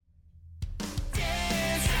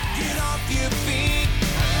Get off your feet.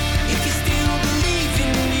 If you still believe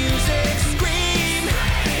in music, scream.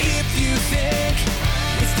 If you think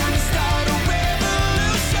it's time to start a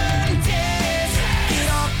revolution, dance. Get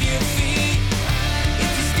off your feet.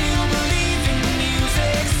 If you still believe in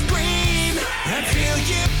music, scream until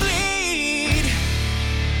you bleed.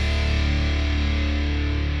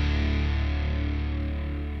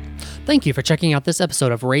 Thank you for checking out this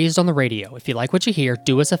episode of Raised on the Radio. If you like what you hear,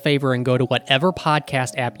 do us a favor and go to whatever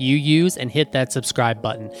podcast app you use and hit that subscribe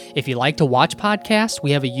button. If you like to watch podcasts,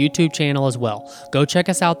 we have a YouTube channel as well. Go check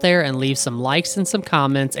us out there and leave some likes and some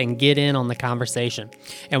comments and get in on the conversation.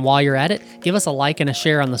 And while you're at it, give us a like and a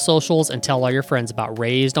share on the socials and tell all your friends about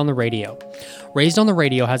Raised on the Radio. Raised on the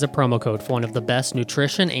Radio has a promo code for one of the best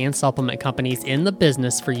nutrition and supplement companies in the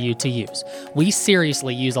business for you to use. We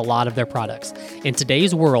seriously use a lot of their products. In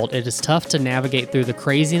today's world, it is tough to navigate through the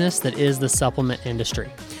craziness that is the supplement industry.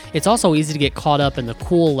 It's also easy to get caught up in the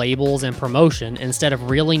cool labels and promotion instead of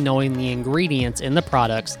really knowing the ingredients in the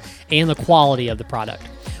products and the quality of the product.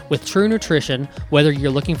 With True Nutrition, whether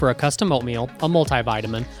you're looking for a custom oatmeal, a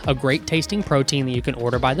multivitamin, a great tasting protein that you can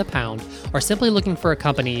order by the pound, or simply looking for a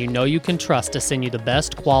company you know you can trust to send you the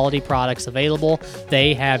best quality products available,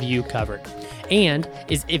 they have you covered. And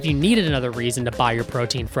if you needed another reason to buy your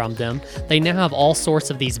protein from them, they now have all sorts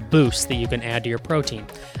of these boosts that you can add to your protein.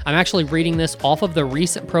 I'm actually reading this off of the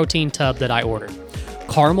recent protein tub that I ordered.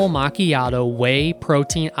 Caramel Macchiato Whey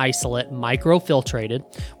Protein Isolate Microfiltrated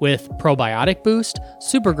with Probiotic Boost,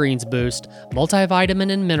 Super Greens Boost,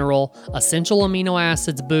 Multivitamin and Mineral, Essential Amino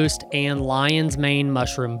Acids Boost, and Lion's Mane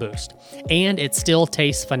Mushroom Boost. And it still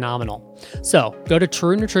tastes phenomenal. So, go to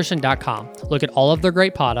TrueNutrition.com, look at all of their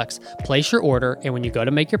great products, place your order, and when you go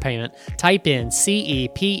to make your payment, type in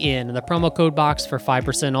CEPN in the promo code box for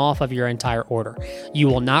 5% off of your entire order. You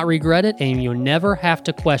will not regret it, and you'll never have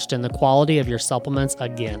to question the quality of your supplements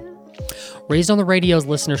again. Raised on the Radio's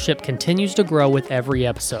listenership continues to grow with every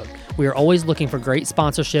episode. We are always looking for great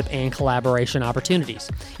sponsorship and collaboration opportunities.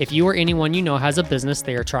 If you or anyone you know has a business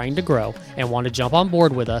they are trying to grow and want to jump on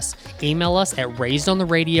board with us, email us at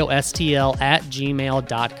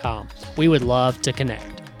raisedontheRadioSTL@gmail.com. We would love to connect.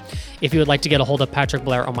 If you would like to get a hold of Patrick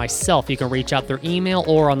Blair or myself, you can reach out through email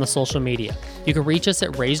or on the social media. You can reach us at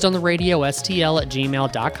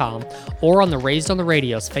raisedontheRadioSTL@gmail.com or on the Raised on the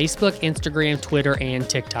Radio's Facebook, Instagram, Twitter, and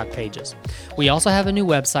TikTok pages. We also have a new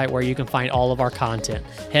website where you can find all of our content.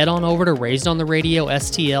 Head on over to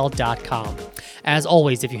raisedontheRadioSTL.com. As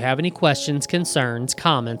always, if you have any questions, concerns,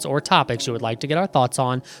 comments, or topics you would like to get our thoughts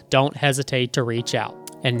on, don't hesitate to reach out.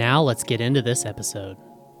 And now let's get into this episode.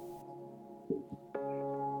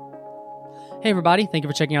 Hey everybody, thank you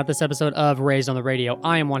for checking out this episode of Raised on the Radio.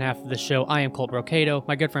 I am one half of the show. I am Colt Brocato,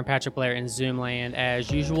 my good friend Patrick Blair in Zoomland.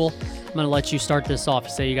 As usual, I'm going to let you start this off.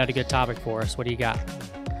 You say you got a good topic for us. What do you got?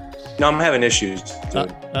 No, I'm having issues.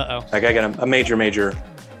 Uh-oh. Like I got a major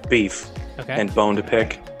beef and bone to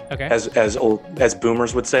pick. Okay. As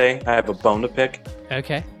boomers would say, I have a bone to pick.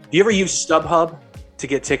 Okay. Do you ever use StubHub to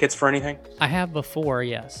get tickets for anything? I have before,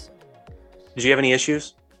 yes. Did you have any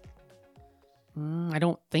issues? I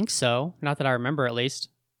don't think so. Not that I remember, at least.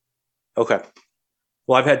 Okay.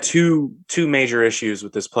 Well, I've had two major issues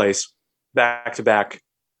with this place back to back.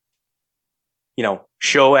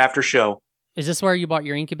 Show after show. Is this where you bought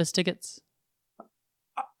your Incubus tickets?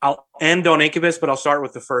 I'll end on Incubus, but I'll start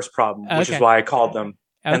with the first problem, which is why I called them,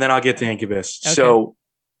 and then I'll get to Incubus. Okay. So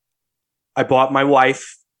I bought my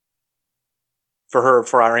wife for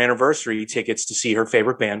our anniversary tickets to see her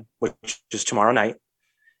favorite band, which is tomorrow night.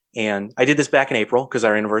 And I did this back in April because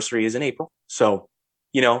our anniversary is in April. So,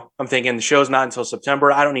 I'm thinking the show's not until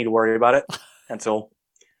September. I don't need to worry about it until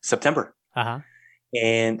September. Uh-huh.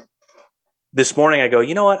 And this morning I go,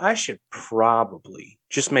 you know what? I should probably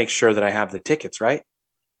just make sure that I have the tickets, right?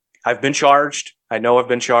 I've been charged. I know I've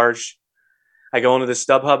been charged. I go into the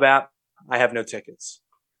StubHub app. I have no tickets.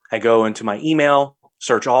 I go into my email,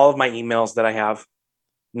 search all of my emails that I have.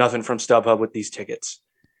 Nothing from StubHub with these tickets.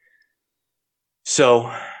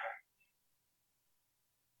 So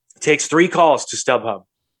it takes 3 calls to StubHub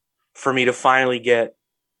for me to finally get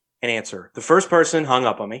an answer. The first person hung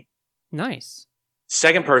up on me. Nice.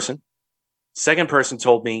 Second person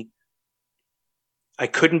told me I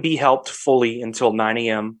couldn't be helped fully until 9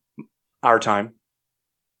 a.m. our time.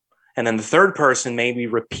 And then the third person made me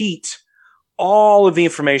repeat all of the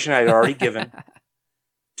information I had already given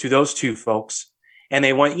to those 2 folks. And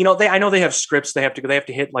they went, I know they have scripts. They have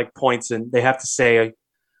to hit like points, and they have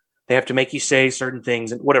to make you say certain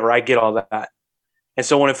things and whatever. I get all that. And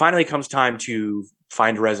so when it finally comes time to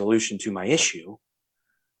find a resolution to my issue,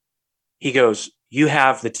 he goes, "You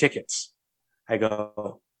have the tickets." I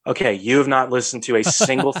go, Okay, you have not listened to a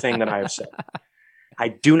single thing that I have said. I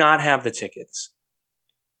do not have the tickets.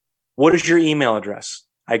 What is your email address?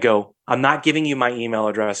 I go, I'm not giving you my email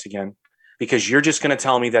address again because you're just going to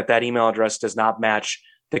tell me that that email address does not match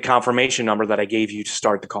the confirmation number that I gave you to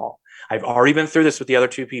start the call. I've already been through this with the other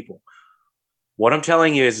two people. What I'm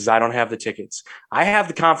telling you is I don't have the tickets. I have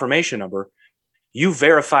the confirmation number. You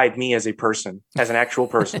verified me as a person, as an actual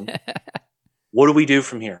person. What do we do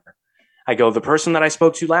from here? I go, the person that I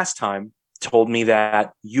spoke to last time told me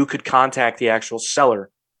that you could contact the actual seller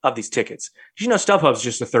of these tickets. You know, StubHub's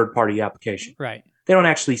just a third-party application. Right. They don't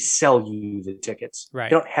actually sell you the tickets. Right.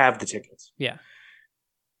 They don't have the tickets. Yeah.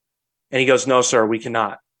 And he goes, no, sir, we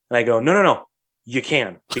cannot. And I go, no, you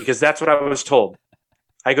can, because that's what I was told.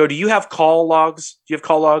 I go, do you have call logs? Do you have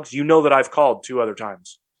call logs? You know that I've called 2 other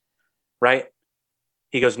times, right?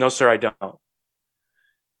 He goes, no, sir, I don't.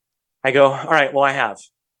 I go, all right, well, I have.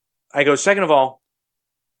 I go, second of all,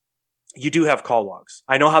 you do have call logs.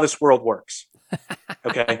 I know how this world works.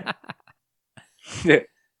 Okay.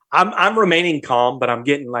 I'm remaining calm, but I'm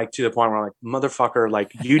getting like to the point where I'm like, motherfucker,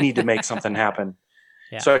 like you need to make something happen.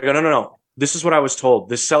 Yeah. So I go, no. This is what I was told.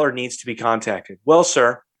 This seller needs to be contacted. Well,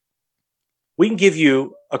 sir, we can give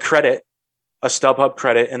you a credit, a StubHub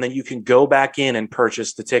credit, and then you can go back in and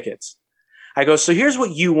purchase the tickets. I go, so here's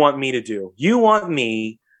what you want me to do. You want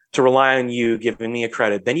me to rely on you giving me a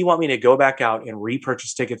credit. Then you want me to go back out and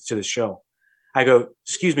repurchase tickets to the show. I go,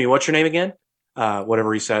 excuse me, what's your name again?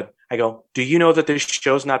 Whatever he said. I go, do you know that this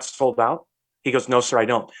show's not sold out? He goes, no, sir, I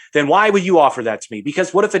don't. Then why would you offer that to me?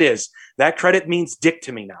 Because what if it is? That credit means dick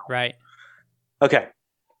to me now. Right. Okay.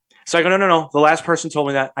 So I go, no. The last person told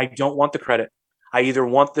me that I don't want the credit. I either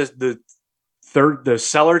want the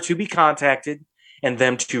seller to be contacted and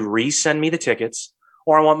them to resend me the tickets,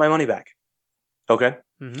 or I want my money back. Okay.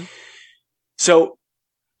 Mm-hmm. So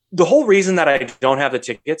the whole reason that I don't have the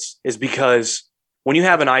tickets is because when you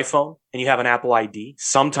have an iPhone and you have an Apple ID,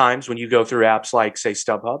 sometimes when you go through apps like, say,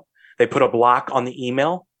 StubHub, they put a block on the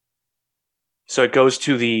email. So it goes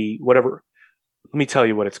to the whatever. Let me tell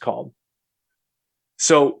you what it's called.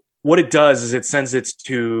 So what it does is it sends it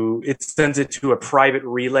to a private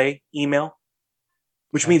relay email,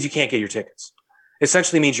 which means you can't get your tickets.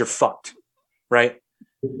 Essentially means you're fucked, right?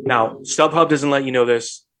 Now, StubHub doesn't let you know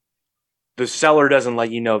this. The seller doesn't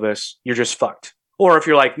let you know this. You're just fucked. Or if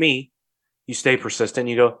you're like me, you stay persistent.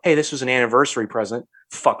 You go, hey, this was an anniversary present.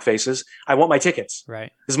 Fuck faces. I want my tickets.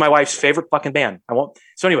 Right. This is my wife's favorite fucking band.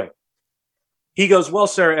 So anyway, he goes, well,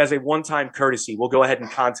 sir, as a one-time courtesy, we'll go ahead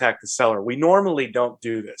and contact the seller. We normally don't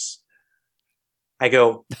do this. I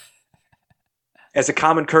go, as a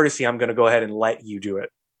common courtesy, I'm going to go ahead and let you do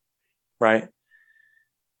it. Right.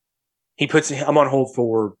 I'm on hold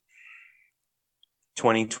for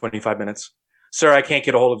 20, 25 minutes. Sir, I can't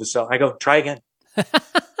get a hold of the seller. I go, try again.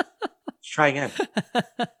 Try again.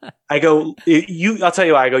 I go, I'll tell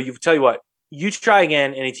you what. I go, you tell you what, you try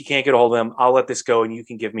again. And if you can't get a hold of them, I'll let this go and you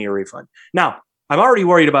can give me a refund. Now, I'm already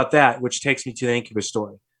worried about that, which takes me to the Incubus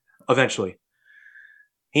story. Eventually,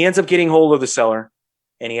 he ends up getting hold of the seller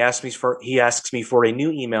and he asks me for a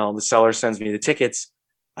new email. The seller sends me the tickets.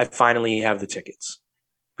 I finally have the tickets.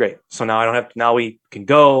 Great. So now we can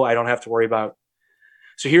go. I don't have to worry about.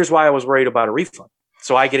 So here's why I was worried about a refund.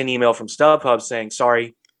 So I get an email from StubHub saying,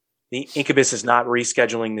 sorry, the Incubus is not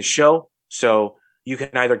rescheduling the show. So you can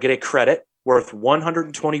either get a credit worth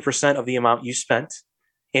 120% of the amount you spent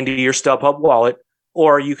into your StubHub wallet,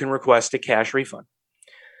 or you can request a cash refund.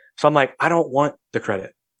 So I'm like, I don't want the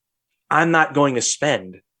credit. I'm not going to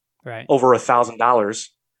spend over $1,000.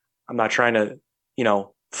 I'm not trying to,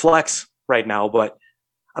 flex right now, but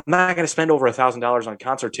I'm not going to spend over $1,000 on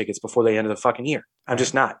concert tickets before the end of the fucking year. I'm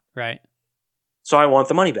just not. Right. So I want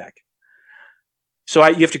the money back. So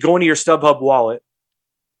you have to go into your StubHub wallet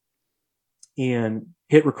and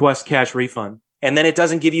hit request cash refund. And then it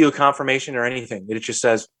doesn't give you a confirmation or anything. It just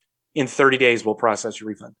says in 30 days, we'll process your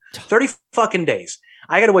refund. 30 fucking days.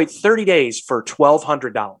 I got to wait 30 days for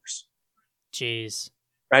 $1,200. Jeez.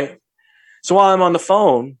 Right. So while I'm on the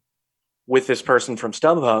phone with this person from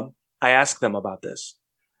StubHub, I ask them about this.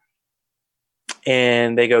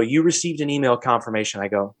 And they go, you received an email confirmation. I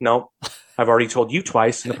go, no, I've already told you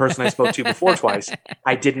twice. And the person I spoke to before twice,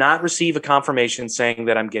 I did not receive a confirmation saying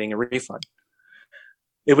that I'm getting a refund.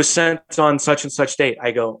 It was sent on such and such date. I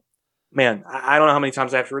go, man, I don't know how many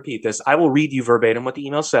times I have to repeat this. I will read you verbatim what the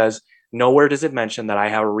email says. Nowhere does it mention that I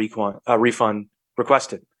have a refund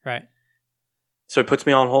requested. Right. So he puts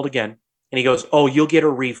me on hold again. And he goes, oh, you'll get a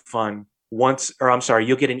refund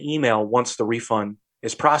you'll get an email once the refund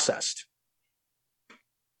is processed.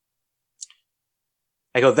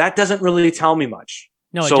 I go, that doesn't really tell me much.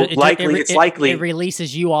 No, So likely, it's likely. it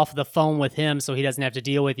releases you off the phone with him, so he doesn't have to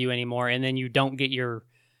deal with you anymore, and then you don't get your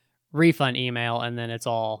refund email, and then it's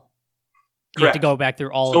all you have to Correct. go back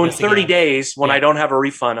through all So of in this 30 again. days, when Yeah. I don't have a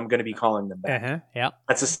refund, I'm going to be calling them back. Uh-huh. Yep.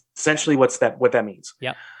 That's essentially what that means.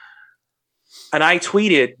 Yep. And I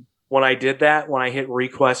tweeted when I did that, when I hit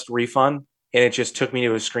request refund, and it just took me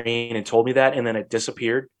to a screen and told me that, and then it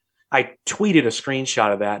disappeared. I tweeted a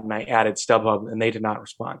screenshot of that, and I added StubHub, and they did not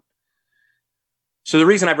respond. So the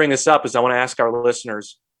reason I bring this up is I want to ask our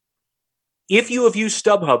listeners, if you have used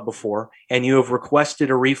StubHub before and you have requested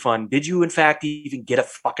a refund, did you in fact even get a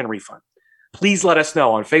fucking refund? Please let us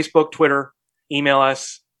know on Facebook, Twitter, email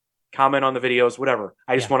us, comment on the videos, whatever.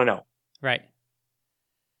 I just want to know. Right.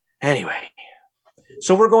 Anyway,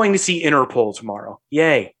 so we're going to see Interpol tomorrow.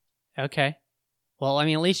 Yay. Okay. Well, I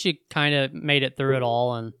mean, at least you kind of made it through it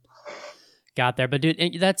all and got there. But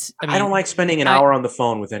dude, that's I don't like spending an hour on the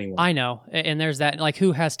phone with anyone. I know. And there's that, like,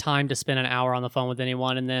 who has time to spend an hour on the phone with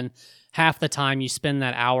anyone? And then half the time you spend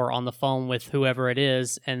that hour on the phone with whoever it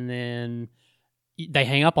is, and then they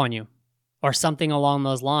hang up on you or something along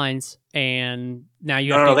those lines. And now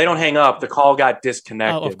you have No, they don't hang up. The call got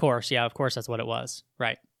disconnected. Oh, of course. Yeah, of course that's what it was.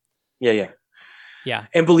 Right. Yeah.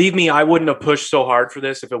 And believe me, I wouldn't have pushed so hard for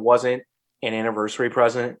this if it wasn't an anniversary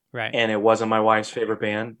present. Right. And it wasn't my wife's favorite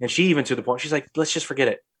band. And she even to the point, she's like, let's just forget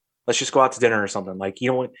it. Let's just go out to dinner or something. Like, you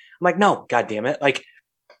don't want, I'm like, no, God damn it. Like,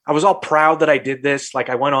 I was all proud that I did this. Like,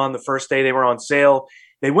 I went on the first day they were on sale.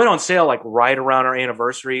 They went on sale like right around our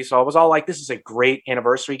anniversary. So I was all like, this is a great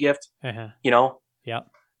anniversary gift. You know? Yep.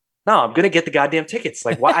 No, I'm going to get the goddamn tickets.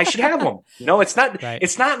 Like, why? I should have them. You know, it's not,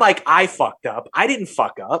 it's not like I fucked up. I didn't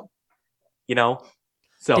fuck up, you know?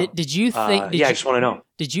 So did you think, I just want to know.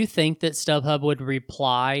 Did you think that StubHub would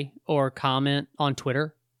reply or comment on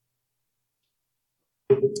Twitter?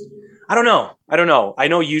 I don't know. I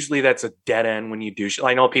know usually that's a dead end when you do.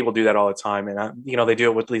 I know people do that all the time, and you know they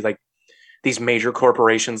do it with like these major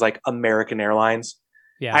corporations like American Airlines.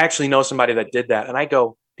 Yeah, I actually know somebody that did that, and I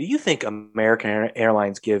go, "Do you think American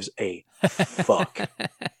Airlines gives a fuck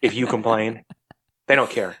if you complain? They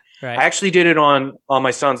don't care." Right. I actually did it on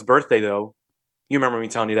my son's birthday, though. You remember me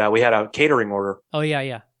telling you that we had a catering order. Oh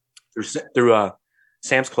yeah. Through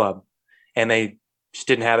Sam's Club, and they just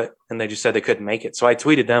didn't have it, and they just said they couldn't make it. So I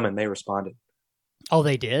tweeted them, and they responded. Oh,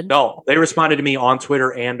 they did? No, they responded to me on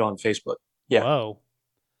Twitter and on Facebook. Yeah. Whoa.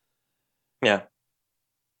 Yeah.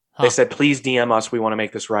 Huh. They said, please DM us. We want to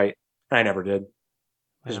make this right. And I never did.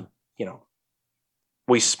 Because, you know,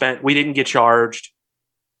 we didn't get charged,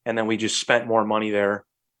 and then we just spent more money there,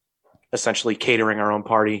 essentially catering our own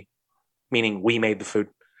party, meaning we made the food.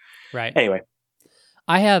 Right. Anyway.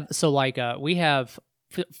 We have,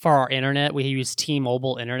 for our internet, we use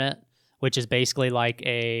T-Mobile internet, which is basically like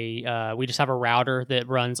we just have a router that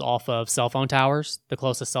runs off of cell phone towers, the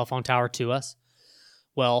closest cell phone tower to us.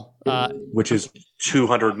 Well, which is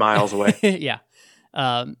 200 miles away. Yeah.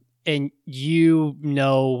 And you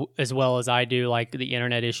know as well as I do, like the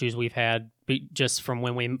internet issues we've had just from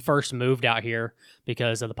when we first moved out here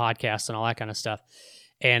because of the podcast and all that kind of stuff.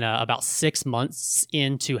 And about 6 months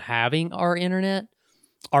into having our internet,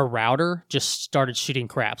 our router just started shooting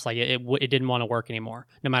craps. Like it didn't want to work anymore,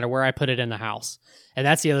 no matter where I put it in the house. And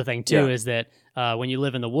that's the other thing too, is that when you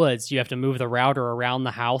live in the woods, you have to move the router around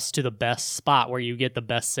the house to the best spot where you get the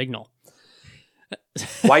best signal.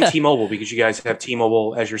 Why T-Mobile? Because you guys have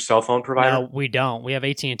T-Mobile as your cell phone provider? No, we don't. We have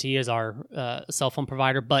AT&T as our cell phone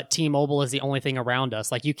provider, but T-Mobile is the only thing around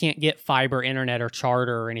us. Like you can't get fiber internet or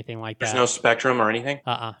Charter or anything like that. There's no Spectrum or anything?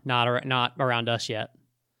 Not around us yet.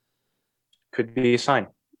 Could be a sign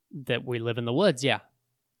that we live in the woods. Yeah.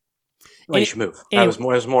 Well, you should move. That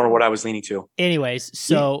was more what I was leaning to. Anyways,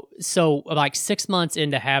 so like 6 months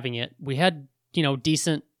into having it, we had,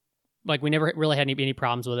 decent, like we never really had any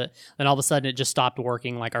problems with it. Then all of a sudden it just stopped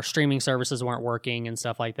working. Like our streaming services weren't working and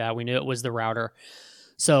stuff like that. We knew it was the router.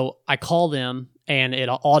 So I called them and it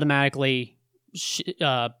automatically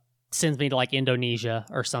sends me to like Indonesia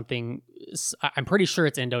or something. I'm pretty sure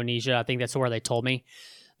it's Indonesia. I think that's where they told me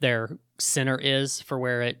their center is for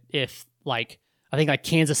where I think like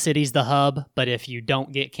Kansas City's the hub, but if you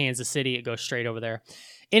don't get Kansas City, it goes straight over there.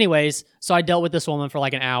 Anyways, so I dealt with this woman for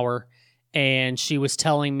like an hour, and she was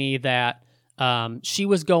telling me that she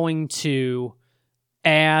was going to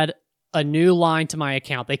add a new line to my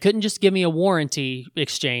account. They couldn't just give me a warranty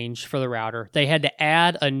exchange for the router. They had to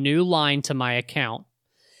add a new line to my account,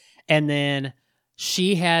 and then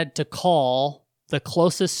she had to call the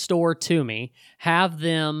closest store to me, have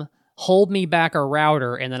them hold me back a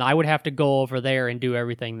router, and then I would have to go over there and do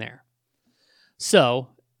everything there. So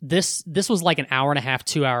this was like an hour and a half,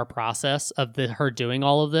 2 hour process of her doing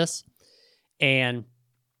all of this. And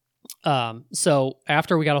So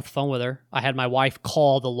after we got off the phone with her, I had my wife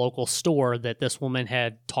call the local store that this woman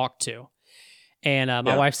had talked to. And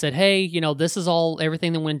my wife said, hey, this is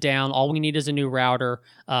everything that went down. All we need is a new router.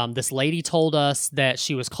 This lady told us that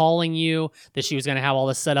she was calling you, that she was going to have all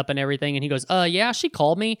this set up and everything. And he goes, yeah, she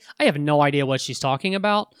called me. I have no idea what she's talking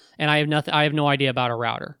about. And I have no idea about a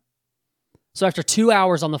router. So after 2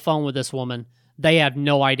 hours on the phone with this woman, they have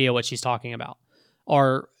no idea what she's talking about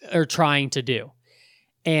or trying to do.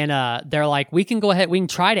 And they're like, we can go ahead. We can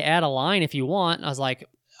try to add a line if you want. And I was like,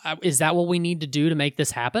 is that what we need to do to make this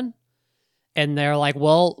happen? And they're like,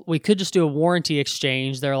 well, we could just do a warranty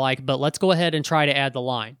exchange. They're like, but let's go ahead and try to add the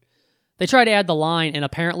line. They try to add the line, and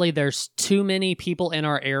apparently there's too many people in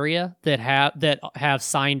our area that have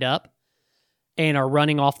signed up and are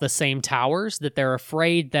running off the same towers that they're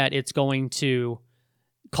afraid that it's going to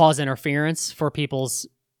cause interference for people's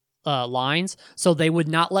lines. So they would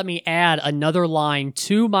not let me add another line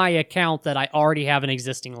to my account that I already have an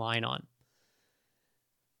existing line on.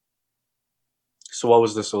 So what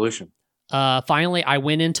was the solution? Finally, I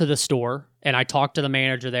went into the store and I talked to the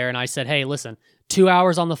manager there and I said, hey, listen, 2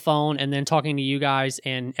 hours on the phone and then talking to you guys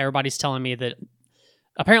and everybody's telling me that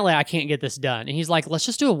apparently I can't get this done. And he's like, let's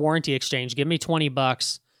just do a warranty exchange. Give me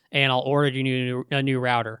 $20 and I'll order you a new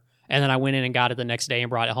router. And then I went in and got it the next day and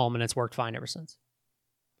brought it home and it's worked fine ever since.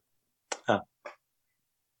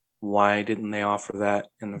 Why didn't they offer that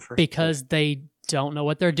in the first Because place? they don't know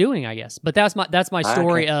what they're doing, I guess. But that's my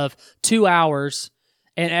story of 2 hours.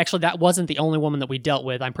 And actually, that wasn't the only woman that we dealt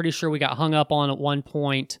with. I'm pretty sure we got hung up on at one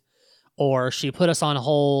point, or she put us on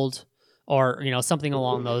hold, or something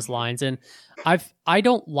along those lines. And I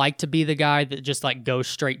don't like to be the guy that just like goes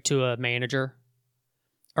straight to a manager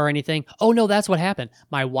or anything. Oh no, that's what happened.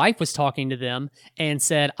 My wife was talking to them and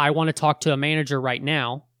said, "I want to talk to a manager right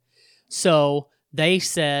now." So they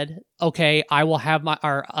said, "Okay, I will have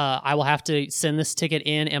to send this ticket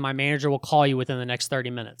in, and my manager will call you within the next 30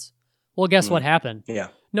 minminutes." Well, guess what happened? Yeah.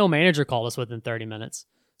 No manager called us within 30 minutes.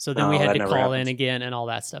 So then we had to call happens. in again and all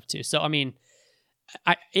that stuff too. So, I mean,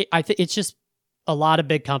 I think it's just a lot of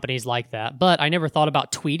big companies like that. But I never thought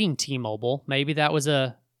about tweeting T-Mobile. Maybe that was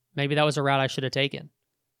a route I should have taken.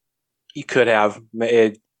 You could have,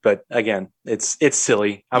 but again, it's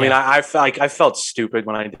silly. I mean, I felt stupid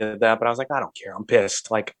when I did that, but I was like, I don't care. I'm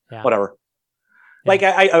pissed. Like, whatever. Yeah. Like,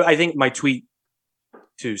 I think my tweet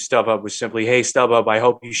to StubHub was simply, hey, StubHub, I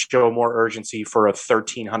hope you show more urgency for a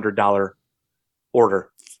 $1,300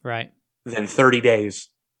 order. Right. Than 30 days.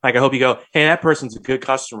 Like, I hope you go, hey, that person's a good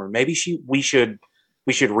customer. Maybe we should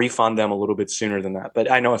refund them a little bit sooner than that.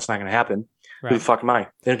 But I know it's not going to happen. Right. Who the fuck am I?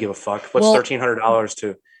 They don't give a fuck. What's $1,300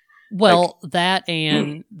 to? Well, that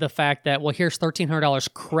and the fact that, here's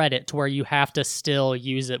 $1,300 credit to where you have to still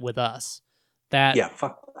use it with us. Fuck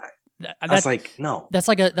that. That's like, no. That's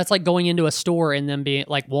like going into a store and then being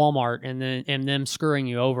like Walmart and them screwing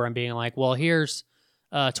you over and being like, well, here's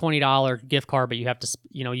a $20 gift card, but you have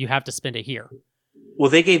to spend it here. Well,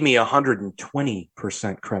 they gave me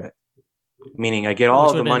 120% credit, meaning I get all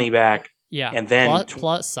of the money back. Yeah, and then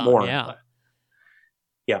plus some. More. Yeah,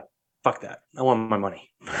 fuck that. I want my money.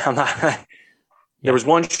 I'm not. There was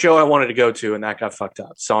one show I wanted to go to, and that got fucked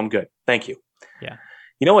up. So I'm good. Thank you. Yeah.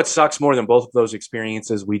 You know what sucks more than both of those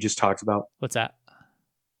experiences we just talked about? What's that?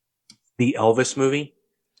 The Elvis movie.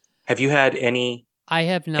 Have you had any? I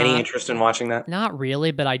have not. Any interest in watching that? Not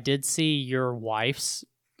really, but I did see your wife's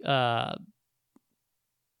her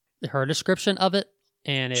description of it,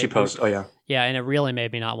 and she posted. Oh yeah, yeah, and it really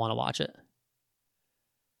made me not want to watch it.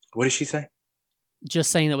 What did she say?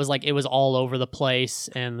 Just saying that it was all over the place,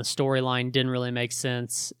 and the storyline didn't really make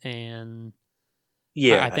sense, and.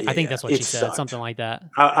 Yeah, I think that's what she said. Sucked. Something like that.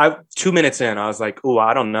 I 2 minutes in, I was like, "Oh,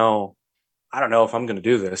 I don't know if I'm going to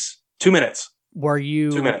do this." 2 minutes. Were you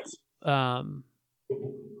 2 minutes?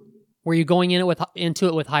 Were you going into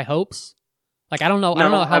it with high hopes? Like I don't know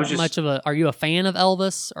how much of a. Are you a fan of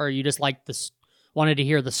Elvis, or are you just like this? Wanted to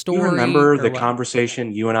hear the story. You remember the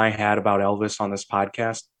conversation you and I had about Elvis on this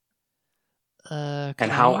podcast, and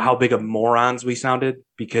how big of morons we sounded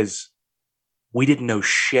because. We didn't know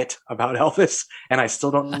shit about Elvis, and I still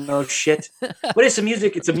don't know shit. But it's a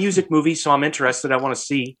music movie, so I'm interested. I want to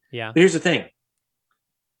see. Yeah. But here's the thing.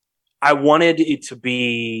 I wanted it to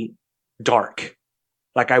be dark.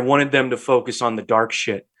 Like I wanted them to focus on the dark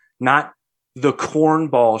shit, not the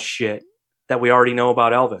cornball shit that we already know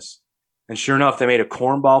about Elvis. And sure enough, they made a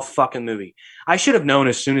cornball fucking movie. I should have known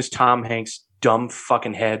as soon as Tom Hanks' dumb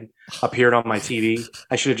fucking head appeared on my TV,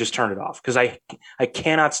 I should have just turned it off because I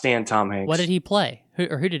cannot stand Tom Hanks. What did he play?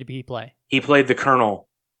 Who did he play? He played the Colonel,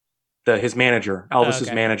 his manager,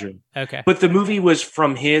 Elvis's manager. Okay. But the movie was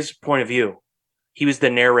from his point of view. He was the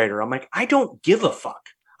narrator. I'm like, I don't give a fuck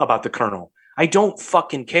about the Colonel. I don't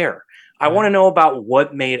fucking care. I want to know about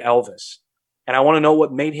what made Elvis. And I want to know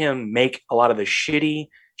what made him make a lot of the shitty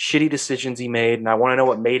decisions he made. And I want to know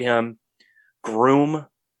what made him groom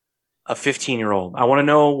a 15-year-old. I want to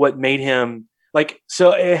know what made him like,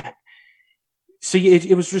 so it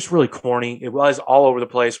was just really corny. It was all over the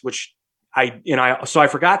place, which I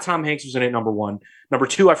forgot Tom Hanks was in it, number one. Number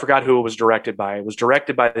two, I forgot who it was directed by. It was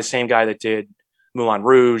directed by the same guy that did Moulin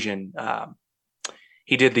Rouge, and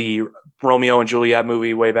he did the Romeo and Juliet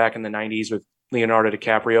movie way back in the 90s with Leonardo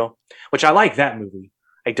DiCaprio, which I like that movie.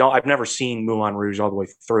 I've never seen Moulin Rouge all the way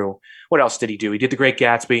through. What else did he do? He did The Great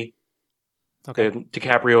Gatsby, the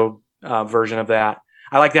DiCaprio version of that.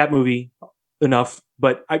 I like that movie enough,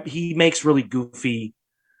 but he makes really goofy.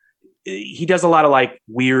 He does a lot of like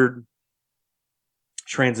weird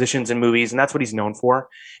transitions in movies, and that's what he's known for.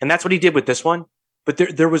 And that's what he did with this one. But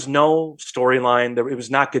there was no storyline. It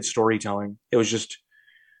was not good storytelling. It was just,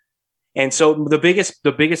 and so the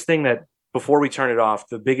biggest thing that, before we turn it off,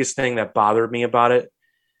 the biggest thing that bothered me about it.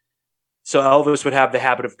 So Elvis would have the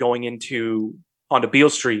habit of going onto Beale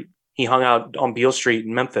Street. He hung out on Beale Street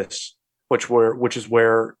in Memphis, which is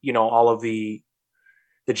where, you know, all of the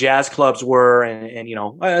jazz clubs were, and you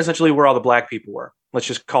know, essentially where all the black people were. Let's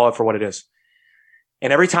just call it for what it is.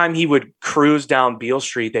 And every time he would cruise down Beale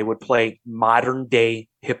Street, they would play modern day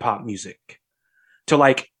hip hop music to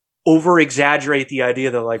like over exaggerate the idea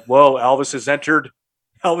that like, whoa, Elvis has entered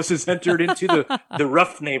into the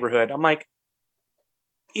rough neighborhood. I'm like,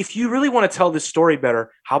 if you really want to tell this story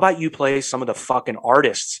better, how about you play some of the fucking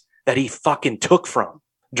artists that he fucking took from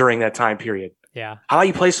during that time period? Yeah. How about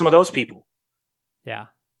you play some of those people? Yeah.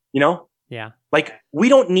 You know? Yeah. Like, we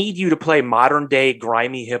don't need you to play modern day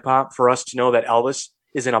grimy hip hop for us to know that Elvis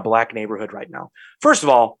is in a black neighborhood right now. First of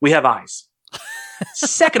all, we have eyes.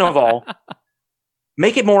 Second of all,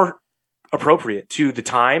 make it more appropriate to the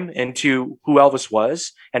time and to who Elvis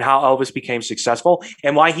was and how Elvis became successful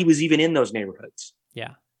and why he was even in those neighborhoods.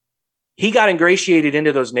 Yeah. He got ingratiated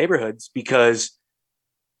into those neighborhoods because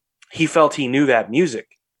he felt he knew that music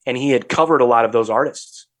and he had covered a lot of those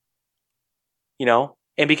artists, you know,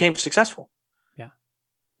 and became successful. Yeah.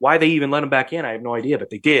 Why they even let him back in, I have no idea, but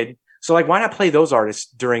they did. So like, why not play those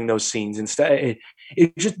artists during those scenes instead?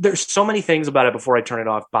 It just, there's so many things about it before I turn it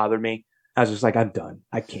off bothered me. I was just like, I'm done.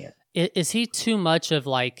 I can't. Is he too much of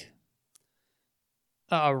like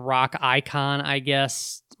a rock icon, I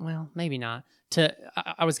guess? Well, maybe not.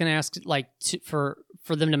 I was going to ask like for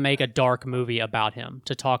them to make a dark movie about him,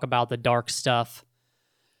 to talk about the dark stuff.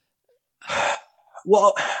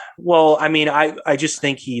 Well, I mean, I just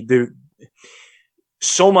think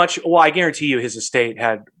so much. Well, I guarantee you his estate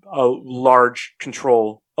had a large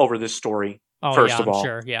control over this story. Oh, first yeah, of all, I'm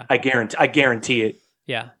sure. Yeah. I guarantee it.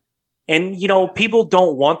 Yeah. And, you know, people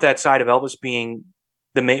don't want that side of Elvis being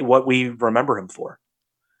what we remember him for.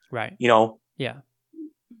 Right. You know? Yeah.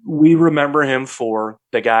 We remember him for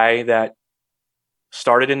the guy that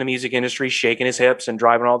started in the music industry, shaking his hips and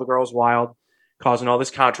driving all the girls wild, causing all this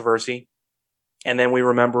controversy. And then we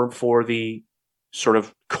remember him for the sort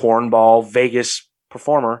of cornball Vegas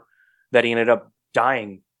performer that he ended up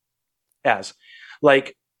dying as.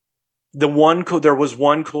 Like, there was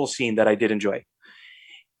one cool scene that I did enjoy.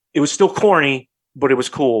 It was still corny, but it was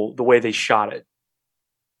cool the way they shot it.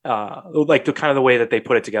 Like the kind of the way that they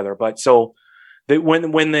put it together. But so when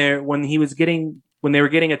they were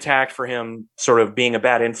getting attacked for him sort of being a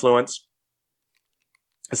bad influence,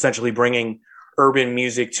 essentially bringing urban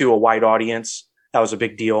music to a white audience, that was a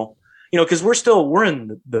big deal. You know, because we're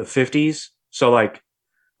in the 50s, so like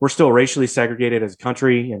we're still racially segregated as a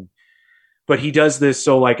country, but he does this.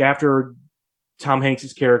 So like after Tom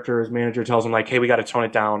Hanks's character, his manager tells him like, hey, we got to tone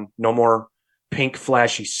it down. No more pink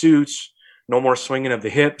flashy suits. No more swinging of the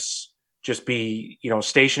hips. Just be, you know,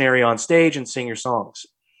 stationary on stage and sing your songs.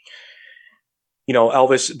 You know,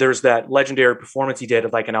 Elvis, there's that legendary performance he did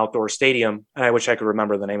at like an outdoor stadium. And I wish I could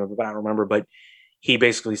remember the name of it, but I don't remember. But he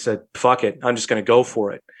basically said, fuck it. I'm just going to go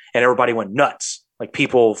for it. And everybody went nuts. Like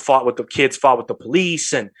people fought with the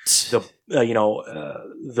police, and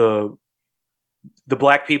the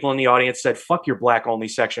black people in the audience said, fuck your black only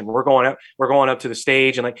section. We're going up to the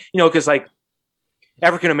stage. And like, you know, cause like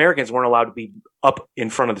African Americans weren't allowed to be up in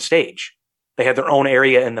front of the stage. They had their own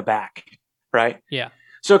area in the back. Right. Yeah.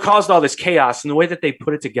 So it caused all this chaos, and the way that they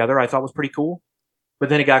put it together, I thought was pretty cool. But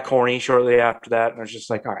then it got corny shortly after that. And I was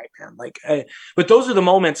just like, all right, man, like, but those are the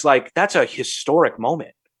moments, like that's a historic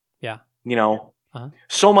moment. Yeah. You know,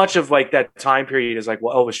 so much of like that time period is like,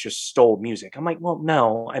 well, Elvis just stole music. I'm like, well,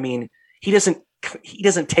 no, I mean, he doesn't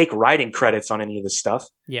take writing credits on any of this stuff.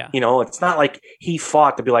 Yeah. You know, it's not like he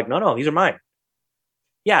fought to be like, no, these are mine.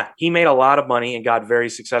 Yeah, he made a lot of money and got very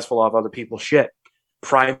successful off other people's shit,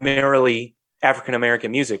 primarily African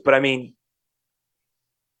American music. But I mean,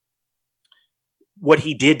 what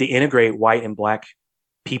he did to integrate white and black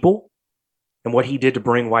people and what he did to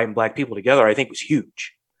bring white and black people together, I think was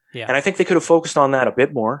huge. Yeah. And I think they could have focused on that a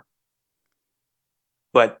bit more.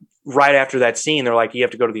 But right after that scene, they're like, you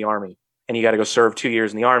have to go to the army and you got to go serve 2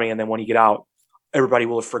 years in the army. And then when you get out, everybody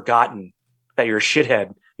will have forgotten that you're a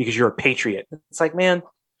shithead because you're a patriot. It's like, man,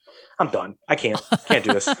 I'm done. I can't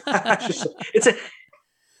do this.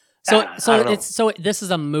 So this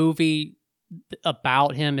is a movie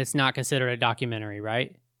about him. It's not considered a documentary,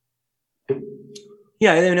 right?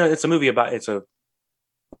 Yeah, it's a movie about it's a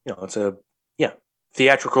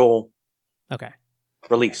theatrical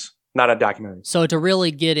release, not a documentary. So to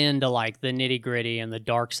really get into like the nitty gritty and the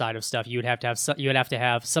dark side of stuff, you would have to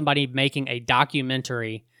have somebody making a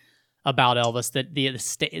documentary about Elvis that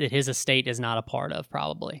that his estate is not a part of,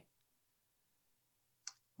 probably.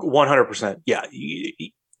 100%. Yeah,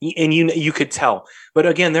 and you could tell. But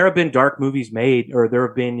again, there have been dark movies made, or there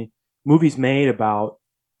have been movies made about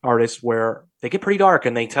artists where they get pretty dark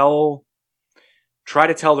and they try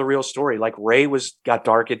to tell the real story. Like Ray got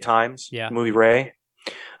dark at times. Yeah. The movie Ray.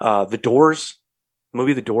 The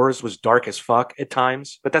movie The Doors was dark as fuck at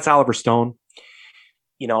times, but that's Oliver Stone.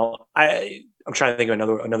 I'm trying to think of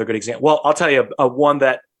another good example. Well, I'll tell you a one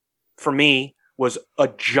that for me was a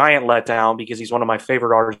giant letdown because he's one of my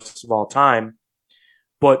favorite artists of all time.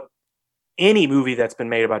 But any movie that's been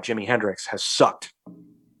made about Jimi Hendrix has sucked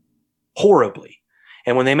horribly.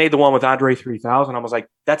 And when they made the one with Andre 3000, I was like,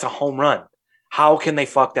 that's a home run. How can they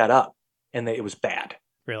fuck that up? And it was bad.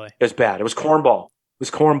 Really? It was bad. It was cornball.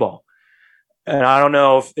 And I don't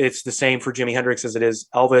know if it's the same for Jimi Hendrix as it is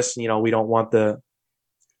Elvis. We don't want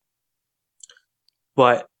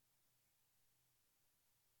but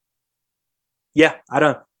yeah,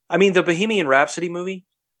 the Bohemian Rhapsody movie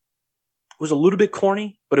was a little bit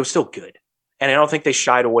corny, but it was still good. And I don't think they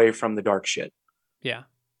shied away from the dark shit. Yeah.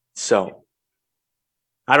 So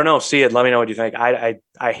I don't know. See it. Let me know what you think. I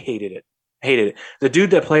hated it. The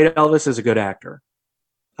dude that played Elvis is a good actor.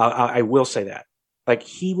 I will say that. Like,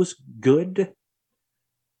 he was good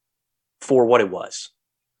for what it was.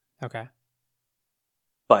 Okay.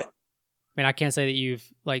 But I mean, I can't say that you've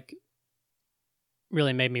like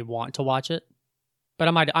really made me want to watch it, but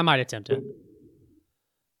I might attempt it.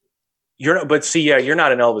 you're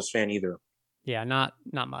not an Elvis fan either. Yeah, not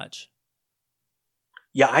much.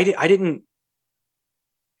 Yeah, I didn't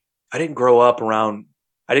grow up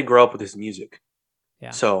with his music.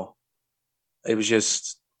 Yeah. So it was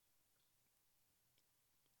just,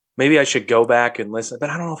 maybe I should go back and listen,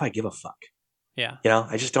 but I don't know if I give a fuck. Yeah.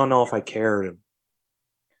 I just don't know if I care.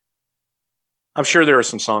 I'm sure there are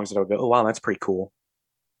some songs that I'll go, oh wow, that's pretty cool.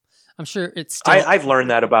 I'm sure it's still... I've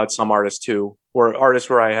learned that about some artists too, or artists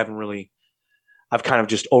where I've kind of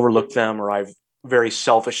just overlooked them, or I've very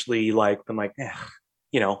selfishly been like,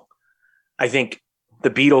 I think the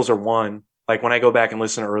Beatles are one. Like when I go back and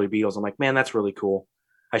listen to early Beatles, I'm like, man, that's really cool.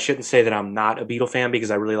 I shouldn't say that I'm not a Beatle fan because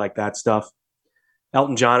I really like that stuff.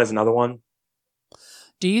 Elton John is another one.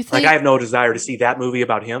 Do you think... I have no desire to see that movie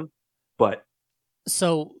about him, but...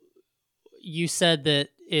 So you said that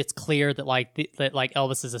it's clear that that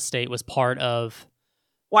Elvis's estate was part of...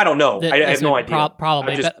 Well, I don't know. I have no idea.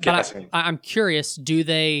 Probably. I'm just but I'm curious, do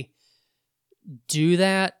they do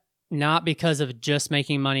that not because of just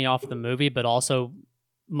making money off the movie, but also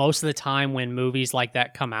most of the time when movies like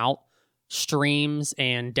that come out, streams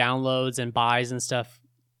and downloads and buys and stuff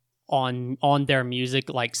on their music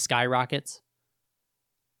skyrockets?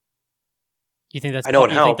 You think that's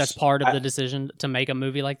think that's part of the decision to make a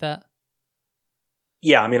movie like that?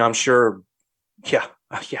 Yeah, I'm sure. Yeah,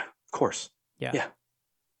 of course. Yeah.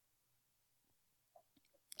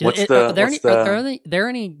 Are there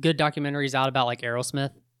any good documentaries out about Aerosmith?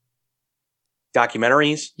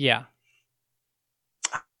 Documentaries? Yeah.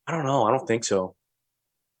 I don't know. I don't think so.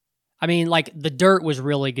 The Dirt was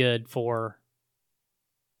really good for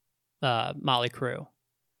Motley Crue.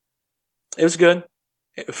 It was good.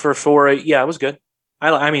 It was good.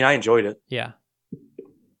 I enjoyed it. Yeah.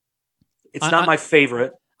 It's not my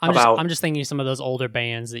favorite. I'm just thinking some of those older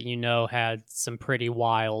bands that had some pretty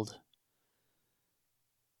wild,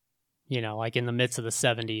 in the midst of the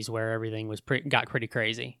 70s where everything was got pretty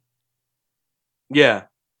crazy. Yeah.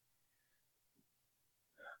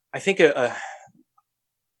 I think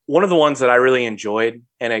one of the ones that I really enjoyed,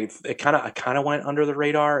 and it kind of went under the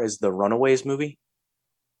radar, is the Runaways movie.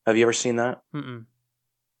 Have you ever seen that? Mm-mm.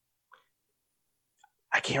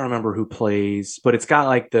 I can't remember who plays, but it's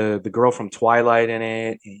got the girl from Twilight in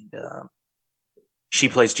it, and she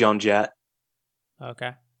plays Joan Jett.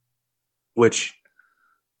 Okay. which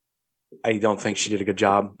I don't think she did a good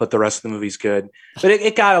job, but the rest of the movie's good. But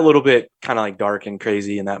it got a little bit kind of like dark and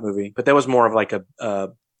crazy in that movie. But that was more of like a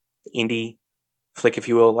indie flick, if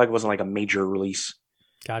you will. Like it wasn't like a major release.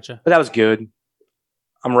 Gotcha. But that was good.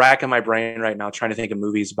 I'm racking my brain right now trying to think of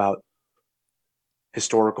movies about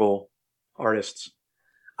historical artists.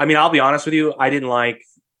 I mean, I'll be honest with you. I didn't like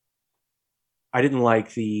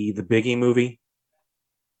the Biggie movie.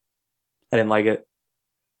 I didn't like it.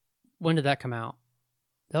 When did that come out?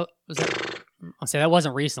 I'll say that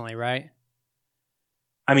wasn't recently, right?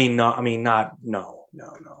 I mean, no. Let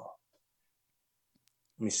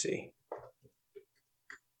me see.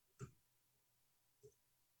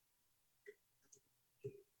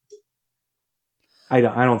 I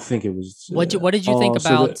don't think it was. What did you think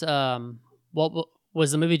so about? What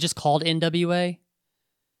was the movie just called NWA?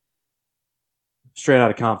 Straight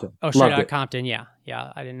Outta Compton. Oh, Straight Loved Outta it. Compton. Yeah.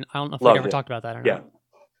 I don't know if we Loved ever it. talked about that or Yeah. not.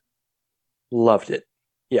 Loved it.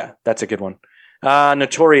 Yeah, that's a good one.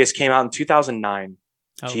 Notorious came out in 2009.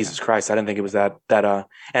 Okay. Jesus Christ, I didn't think it was that.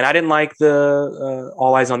 And I didn't like the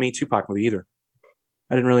All Eyes on Me Tupac movie either.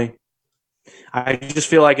 I didn't really. I just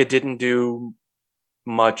feel like it didn't do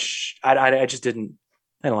much. I just didn't.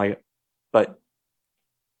 I don't like it. But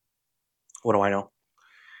what do I know?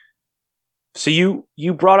 So you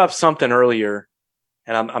brought up something earlier,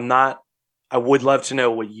 and I'm not. I would love to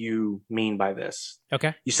know what you mean by this.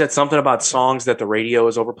 Okay. You said something about songs that the radio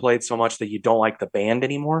is overplayed so much that you don't like the band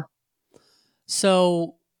anymore.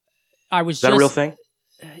 So I was Is that a real thing?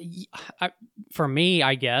 For me,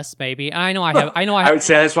 I guess maybe. I know I have. I would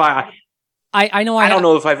say that's why I know I don't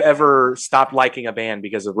know if I've ever stopped liking a band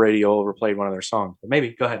because the radio overplayed one of their songs. But maybe.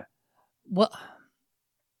 Go ahead. Well,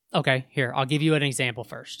 okay. Here, I'll give you an example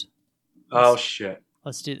first. Oh shit.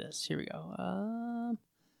 Let's do this. Here we go.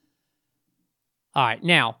 All right,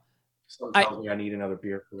 now. Someone tells me I need another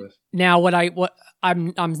beer for this. Now,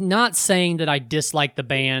 I'm not saying that I dislike the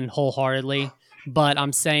band wholeheartedly, but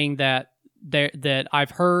I'm saying that that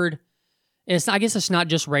I've heard. I guess it's not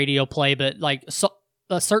just radio play, but like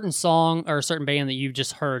a certain song or a certain band that you've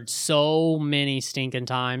just heard so many stinking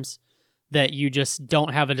times that you just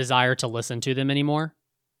don't have a desire to listen to them anymore.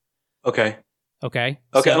 Okay. Okay.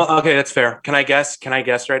 Okay. So, Okay. That's fair. Can I guess? Can I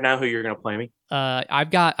guess right now who you're going to play me? I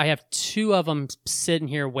have two of them sitting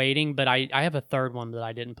here waiting, but I have a third one that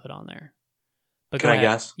I didn't put on there. But Can I ahead.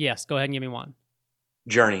 guess? Yes. Go ahead and give me one.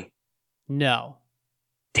 Journey. No.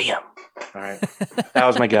 Damn. All right. That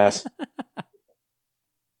was my guess.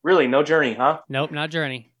 Really? No Journey, huh? Nope, not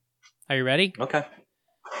Journey. Are you ready? Okay.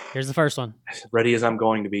 Here's the first one. Ready as I'm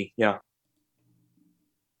going to be. Yeah.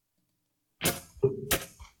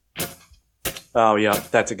 Oh, yeah.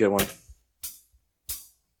 That's a good one.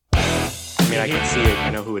 I mean, I can see it. I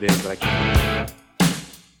know who it is, but I can't.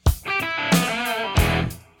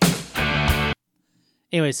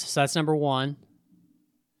 Anyways, so that's number one.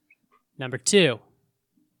 Number two.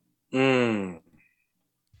 So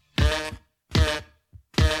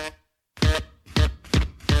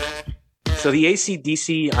the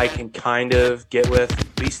AC/DC I can kind of get with.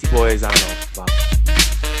 Beastie Boys, I don't know about.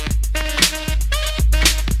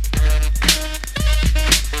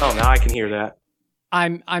 Oh, now I can hear that.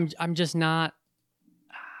 I'm just not.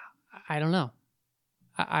 I don't know.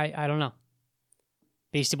 I don't know.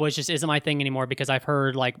 Beastie Boys just isn't my thing anymore because I've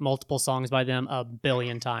heard like multiple songs by them a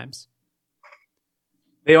billion times.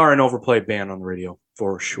 They are an overplayed band on the radio,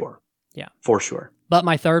 for sure. Yeah. For sure. But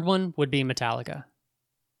my third one would be Metallica.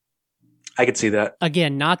 I could see that.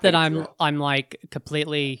 Again, not that I'm like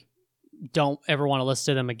completely don't ever want to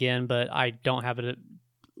listen to them again, but I don't have a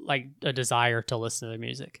desire to listen to their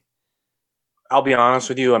music. I'll be honest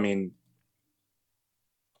with you. I mean,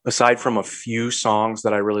 aside from a few songs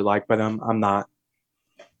that I really like by them, I'm not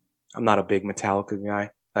a big Metallica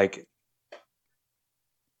guy. Like,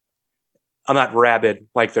 I'm not rabid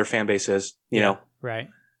like their fan base is, you know? Right.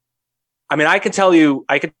 I mean, I could tell you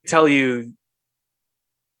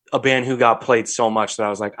a band who got played so much that I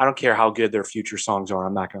was like, I don't care how good their future songs are.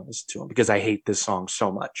 I'm not going to listen to them because I hate this song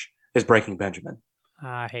so much. Is Breaking Benjamin.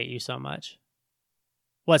 I hate you so much.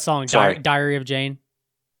 What song? Sorry. Diary of Jane?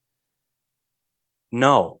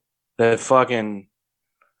 No. That fucking...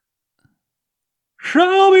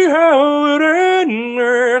 Shall we have it in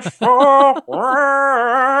this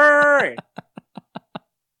way?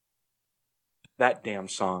 That damn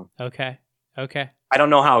song. Okay. I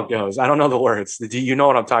don't know how it goes. I don't know the words. Do you know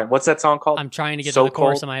what I'm talking? What's that song called? I'm trying to get So to the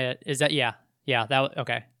chorus Cold? in my head. Is that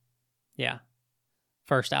okay. Yeah.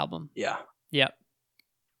 First album. Yeah. Yep.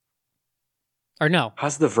 Or no.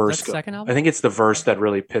 How's the verse That's go? the second album? I think it's the verse that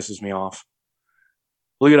really pisses me off.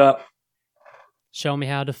 Look it up. Show me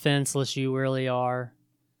how defenseless you really are.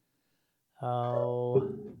 Oh.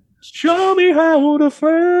 Show me how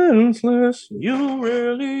defenseless you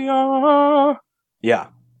really are. Yeah.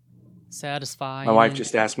 Satisfying. My wife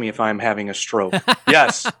just asked me if I'm having a stroke.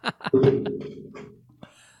 Yes.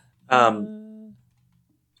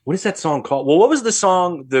 What is that song called? Well, what was the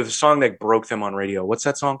song that broke them on radio? What's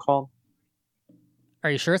that song called?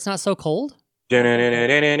 Are you sure it's not so cold? Good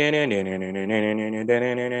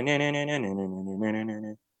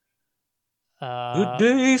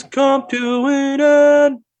days come to an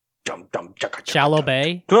end. Shallow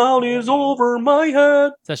Bay? Cloud is over my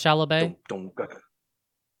head. Is that Shallow Bay?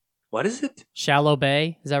 What is it? Shallow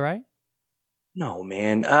Bay? Is that right? No,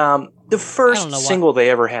 man. The first single they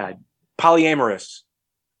ever had. Polyamorous.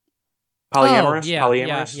 Polyamorous? Yeah, Polyamorous?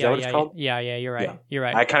 Yeah, Is that what it's called? Yeah, you're right. Yeah. You're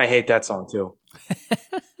right. I kind of hate that song, too.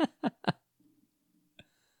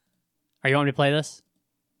 Are you want me to play this?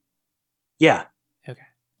 Yeah. Okay.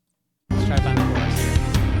 Let's try to find the chorus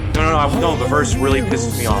here. No, the verse really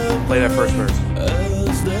pisses me off. Play that first verse.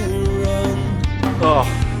 Oh.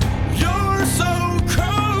 You're so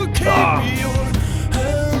cold, keep your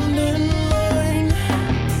hand in mine.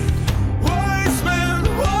 Wise men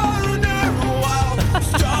wander while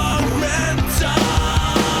strong men die.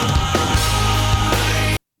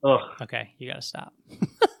 Ugh. Okay, you gotta stop.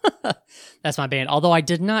 That's my band. Although I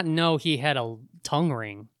did not know he had a tongue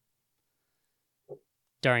ring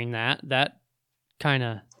during that. That kind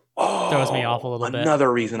of throws me off a little bit.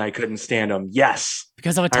 Another reason I couldn't stand him. Yes.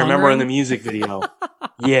 Because of a tongue I remember ring? in the music video.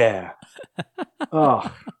 Yeah.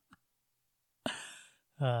 Oh.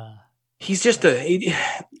 He's just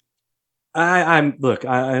I'm look,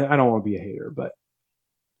 I don't want to be a hater, but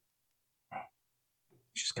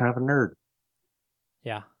he's just kind of a nerd.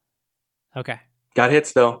 Yeah. Okay. Got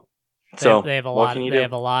hits though. So they have a what lot. can you They do?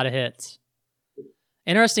 have a lot of hits.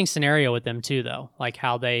 Interesting scenario with them too, though. Like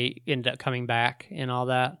how they ended up coming back and all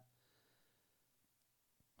that.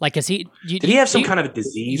 Like, did he have some kind of a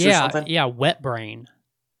disease or something? Yeah, wet brain.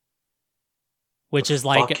 Which is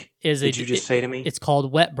like Fuck is did you just say to me? It's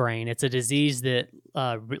called wet brain. It's a disease that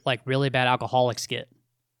like really bad alcoholics get.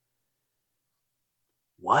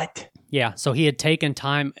 What? Yeah, so he had taken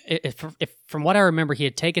time. If from what I remember, he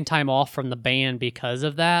had taken time off from the band because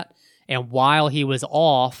of that. And while he was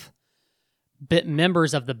off,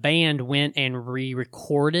 members of the band went and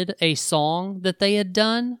re-recorded a song that they had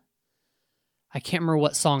done. I can't remember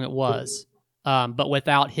what song it was, but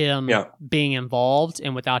without him being involved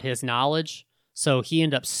and without his knowledge. So he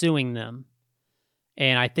ended up suing them.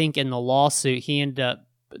 And I think in the lawsuit, he ended up,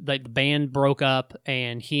 like, the band broke up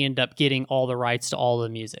and he ended up getting all the rights to all the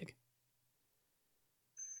music.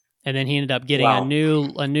 And then he ended up getting a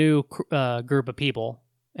new group of people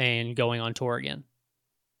and going on tour again.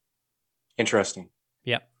 Interesting.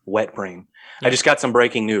 Yep. Wet brain. Yep. I just got some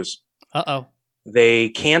breaking news. Uh-oh. They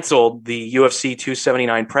canceled the UFC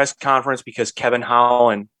 279 press conference because Kevin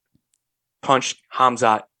Holland punched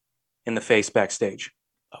Hamzat in the face backstage.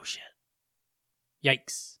 Oh, shit.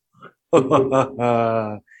 Yikes. You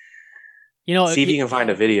know, see if you can find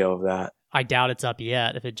a video of that. I doubt it's up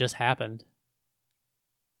yet if it just happened.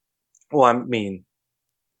 Well, I mean,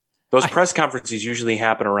 those press conferences usually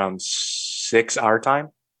happen around 6 our time.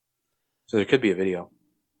 So there could be a video.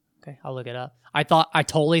 Okay, I'll look it up. I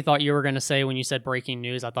totally thought you were going to say, when you said breaking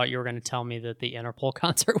news, I thought you were going to tell me that the Interpol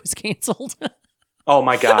concert was canceled. Oh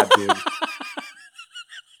my God, dude.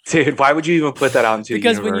 Dude, why would you even put that out into the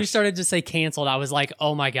universe? Because when you started to say canceled, I was like,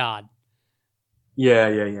 oh my God.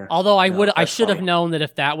 Yeah. Although I should have known that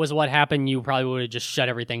if that was what happened, you probably would have just shut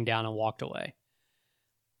everything down and walked away.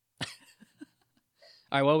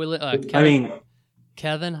 All right,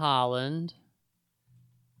 Kevin Holland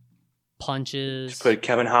punches. Just put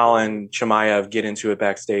Kevin Holland, Chimaev, get into it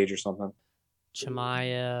backstage or something.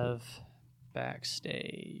 Chimaev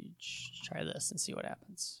backstage. Try this and see what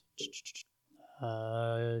happens.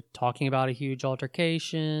 Talking about a huge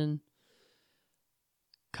altercation.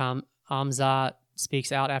 Amzat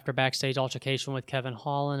speaks out after backstage altercation with Kevin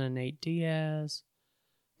Holland and Nate Diaz.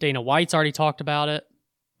 Dana White's already talked about it.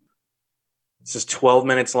 This is 12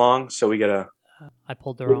 minutes long, so we gotta. I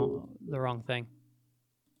pulled the wrong thing.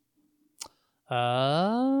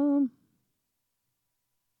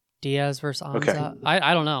 Diaz versus Amzat. Okay.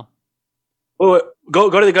 I don't know. Oh,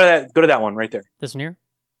 go to that one right there. This one here?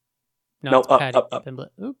 No, it's up.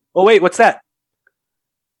 Oop. Oh wait, what's that?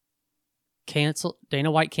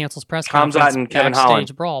 Dana White cancels press Hamzat conference and Kevin backstage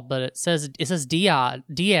Holland. brawl, but it says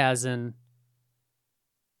Diaz and.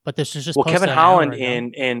 But this is just Kevin Holland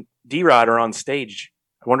and D-Rod are on stage.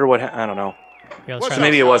 I wonder what I don't know. Yeah, So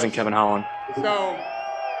maybe it wasn't Kevin Holland. So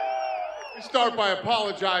start by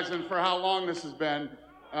apologizing for how long this has been.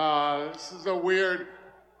 This is the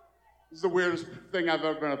weirdest thing I've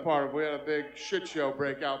ever been a part of. We had a big shit show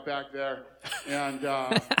break out back there, and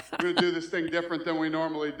we're going to do this thing different than we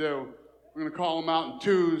normally do. We're going to call them out in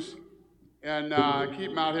twos and keep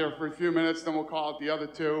them out here for a few minutes, then we'll call out the other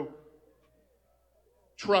two.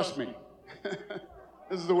 Trust me,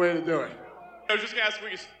 this is the way to do it. I was just going to ask if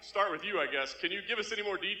we could start with you, I guess. Can you give us any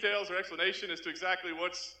more details or explanation as to exactly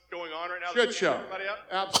what's going on right now? Shit show.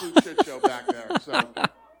 Absolute shit show back there. So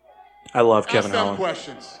I love Kevin ask them Holland.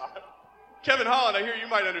 questions. Kevin Holland, I hear you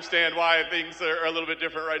might understand why things are a little bit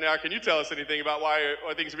different right now. Can you tell us anything about why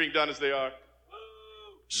things are being done as they are?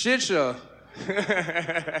 Shit show.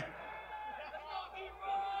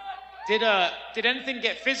 Did anything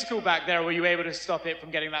get physical back there, or were you able to stop it from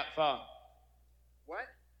getting that far? What?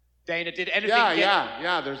 Dana, did anything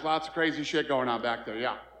Yeah. There's lots of crazy shit going on back there,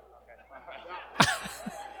 yeah.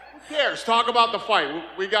 Who cares? Talk about the fight.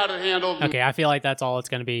 We got it handled. Okay, I feel like that's all it's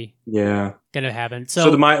going to be. Yeah. Going to happen.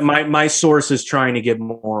 So my source is trying to get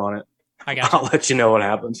more on it. I got you. I'll let you know what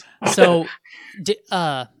happens. So,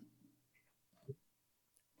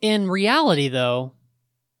 in reality, though,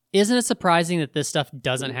 isn't it surprising that this stuff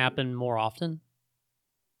doesn't happen more often?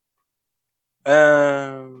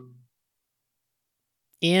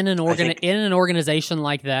 In an organization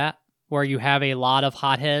like that, where you have a lot of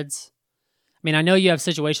hotheads. I mean, I know you have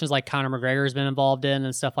situations like Conor McGregor has been involved in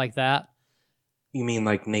and stuff like that. You mean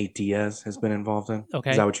like Nate Diaz has been involved in?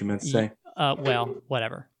 Okay. Is that what you meant to say? Well,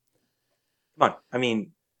 whatever. Come on. I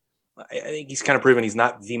mean, I think he's kind of proven he's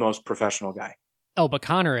not the most professional guy. Oh, but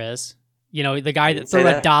Conor is. You know, the guy that say threw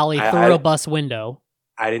a that. dolly through a bus window.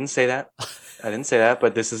 I didn't say that.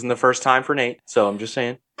 But this isn't the first time for Nate, so I'm just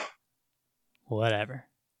saying. Whatever.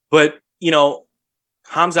 But, you know,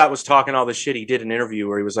 Hamzat was talking all this shit. He did an interview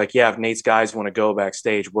where he was like, yeah, if Nate's guys want to go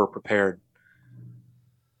backstage, we're prepared.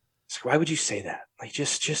 So why would you say that? Like,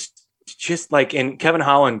 just like, and Kevin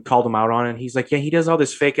Holland called him out on it. He's like, yeah, he does all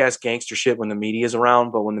this fake ass gangster shit when the media's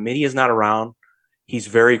around, but when the media's not around, he's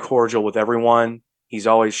very cordial with everyone. He's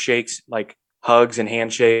always shakes, like hugs and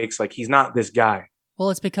handshakes. Like, he's not this guy. Well,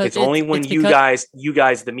 it's because it's only when you guys,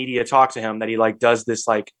 the media, talk to him that he like does this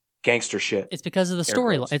like gangster shit. It's because of the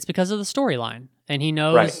storyline. It's because of the storyline, and he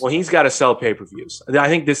knows. Right. Well, he's got to sell pay-per-views. I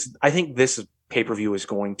think this pay-per-view is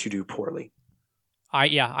going to do poorly. I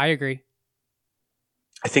agree.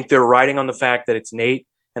 I think they're riding on the fact that it's Nate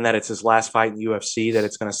and that it's his last fight in the UFC, that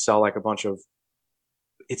it's going to sell like a bunch of.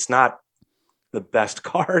 It's not the best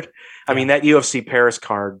card. I mean, that UFC Paris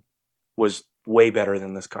card was way better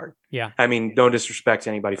than this card. Yeah. I mean, no disrespect to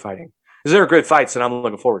anybody fighting. Because there are good fights that I'm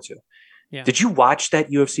looking forward to. Yeah. Did you watch that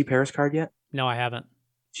UFC Paris card yet? No, I haven't.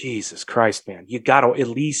 Jesus Christ, man. You got to at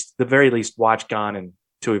least, the very least, watch Gon and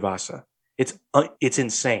Tuivasa. It's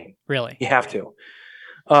insane. Really? You have to.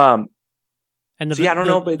 And the I don't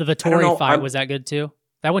know, but the Vettori fight, was that good too?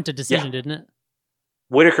 That went to decision, didn't it?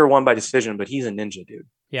 Whitaker won by decision, but he's a ninja, dude.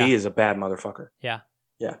 Yeah. He is a bad motherfucker. Yeah.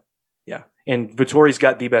 And Vettori's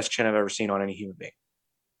got the best chin I've ever seen on any human being.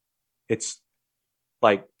 It's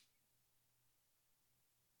like,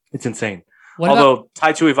 it's insane. Although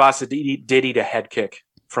Tai Tuivasa did eat a head kick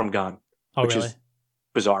from Gon, which is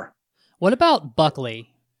bizarre. What about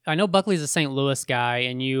Buckley? I know Buckley's a St. Louis guy,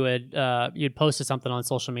 and you'd posted something on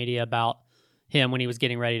social media about him when he was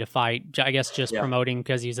getting ready to fight. I guess just promoting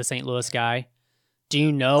because he's a St. Louis guy. Do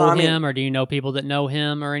you know him, or do you know people that know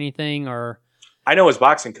him, or anything? Or I know his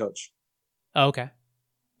boxing coach. Oh, okay.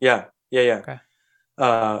 Yeah. Okay.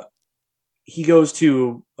 He goes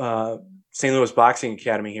to St. Louis Boxing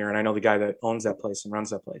Academy here, and I know the guy that owns that place and runs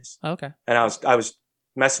that place. Okay. And I was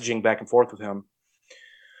messaging back and forth with him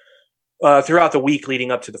throughout the week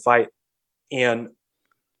leading up to the fight, and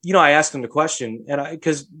you know, I asked him the question, and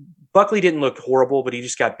because Buckley didn't look horrible, but he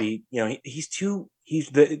just got beat. You know,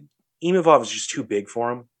 Imavov is just too big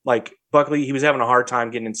for him. Like Buckley, he was having a hard time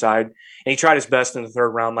getting inside, and he tried his best in the third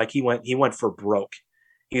round. Like he went for broke.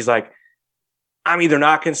 He's like, I'm either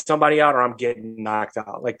knocking somebody out or I'm getting knocked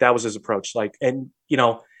out. Like that was his approach. Like, and you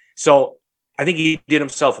know, so I think he did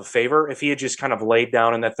himself a favor if he had just kind of laid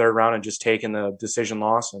down in that third round and just taken the decision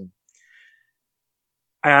loss. And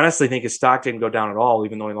I honestly think his stock didn't go down at all,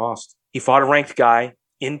 even though he lost. He fought a ranked guy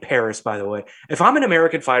in Paris, by the way. If I'm an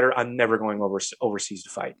American fighter, I'm never going overseas to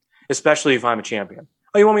fight, especially if I'm a champion.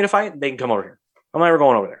 Oh, you want me to fight? They can come over here. I'm never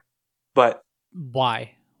going over there. But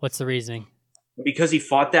why? What's the reasoning? Because he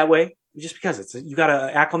fought that way. Just because you got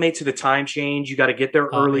to acclimate to the time change. You got to get there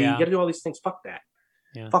early. Yeah. You got to do all these things. Fuck that.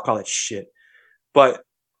 Yeah. Fuck all that shit. But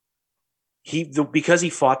because he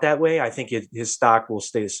fought that way, I think his stock will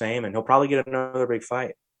stay the same, and he'll probably get another big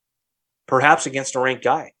fight, perhaps against a ranked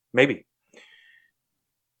guy, maybe.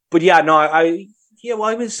 but yeah, no, well,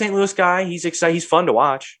 I'm a St. Louis guy. He's excited. He's fun to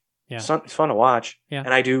watch. Yeah. It's fun to watch. Yeah.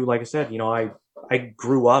 And I do, like I said, I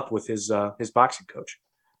grew up with his boxing coach.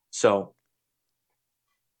 So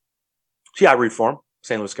yeah, I root for him.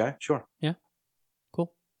 St. Louis guy. Sure. Yeah.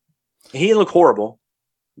 Cool. He didn't look horrible,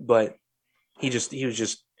 but he was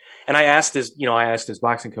just, and I asked his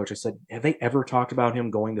boxing coach, I said, have they ever talked about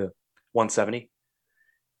him going to 170?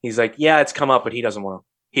 He's like, yeah, it's come up, but he doesn't want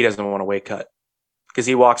to weight cut because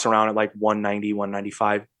he walks around at like 190,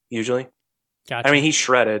 195 usually. Gotcha. I mean, he's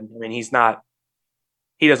shredded. I mean,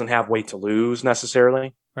 he doesn't have weight to lose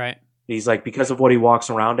necessarily. Right. He's like, because of what he walks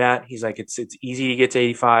around at, he's like, it's easy to get to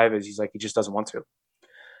 85. He's like, he just doesn't want to.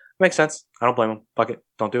 Makes sense. I don't blame him. Fuck it.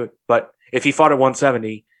 Don't do it. But if he fought at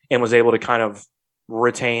 170 and was able to kind of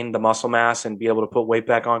retain the muscle mass and be able to put weight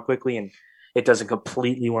back on quickly and it doesn't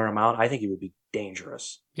completely wear him out, I think he would be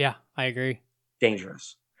dangerous. Yeah, I agree.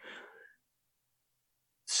 Dangerous.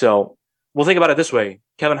 So we'll think about it this way.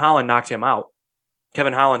 Kevin Holland knocked him out.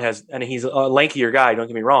 Kevin Holland and he's a lankier guy, don't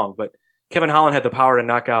get me wrong, but Kevin Holland had the power to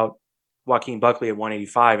knock out Joaquin Buckley at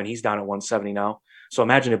 185, and he's down at 170 now. So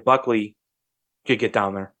imagine if Buckley could get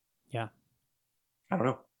down there. Yeah. I don't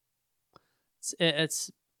know.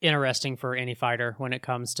 It's interesting for any fighter when it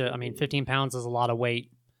comes to, 15 pounds is a lot of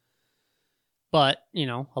weight. But,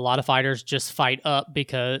 a lot of fighters just fight up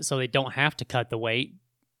so they don't have to cut the weight,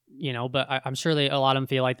 but I'm sure a lot of them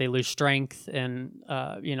feel like they lose strength and,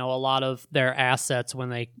 a lot of their assets when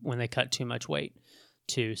they cut too much weight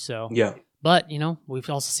too. So, yeah. But, we've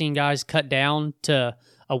also seen guys cut down to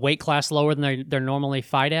a weight class lower than they're normally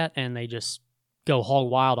fight at, and they just go hog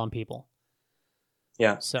wild on people.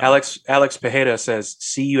 Yeah. So. Alex Pajeda says,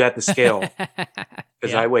 see you at the scale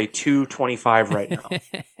because I weigh 225 right now.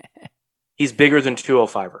 He's bigger than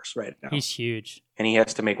 205ers right now. He's huge. And he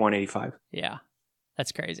has to make 185. Yeah.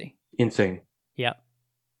 That's crazy. Insane. Yep.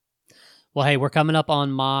 Well, hey, we're coming up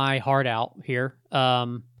on my heart out here.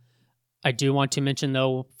 I do want to mention,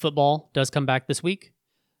 though, football does come back this week.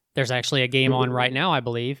 There's actually a game on right now, I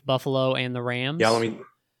believe. Buffalo and the Rams. Yeah,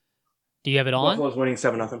 Do you have it on? Buffalo's winning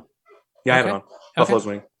 7-0. Yeah, I have it on. Buffalo's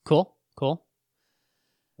winning. Cool.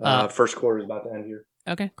 First quarter is about to end here.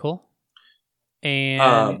 Okay, cool.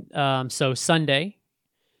 And so Sunday,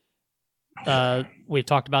 we've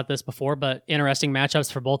talked about this before, but interesting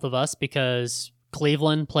matchups for both of us because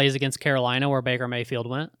Cleveland plays against Carolina, where Baker Mayfield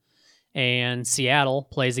went, and Seattle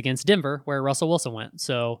plays against Denver, where Russell Wilson went.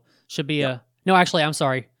 So should be no, actually, I'm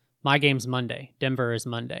sorry. My game's Monday. Denver is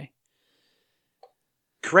Monday.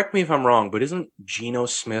 Correct me if I'm wrong, but isn't Geno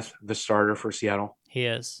Smith the starter for Seattle? He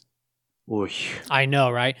is. Ooh. I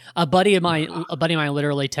know, right? A buddy of mine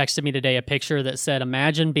literally texted me today a picture that said,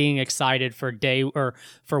 "Imagine being excited for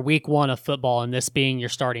week 1 of football and this being your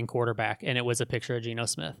starting quarterback," and it was a picture of Geno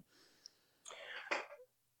Smith.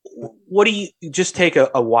 What do you just take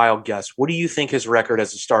a wild guess? What do you think his record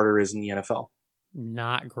as a starter is in the NFL?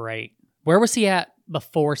 Not great. Where was he at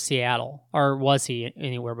before Seattle, or was he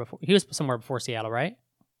anywhere before? He was somewhere before Seattle, right?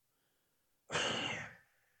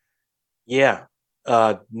 Yeah.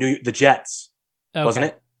 The Jets, Okay. wasn't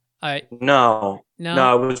it? No.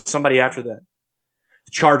 It was somebody after that.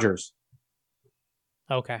 The Chargers.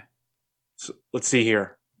 Okay. So, let's see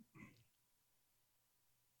here.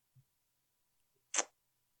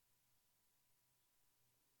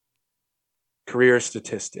 Career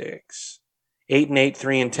statistics: 8-8,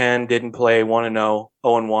 3-10, didn't play, 1-0,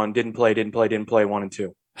 0-1, didn't play,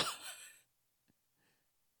 1-2.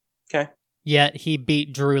 Okay. Yet he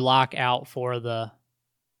beat Drew Lock out for the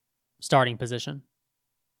starting position.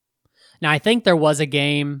 Now, I think there was a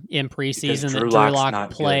game in preseason that Drew Lock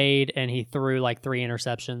played, and he threw like 3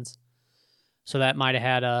 interceptions. So that might have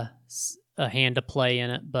had a hand to play in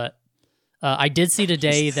it. But I did see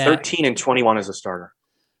today He's that 13-21 as a starter.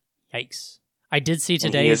 Yikes! I did see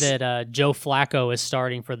today that Joe Flacco is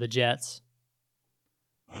starting for the Jets.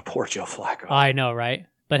 Poor Joe Flacco. I know, right?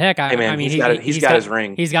 But heck, he's got his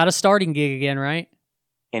ring. He's got a starting gig again, right?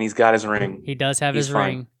 And he's got his ring. He does have his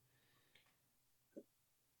ring.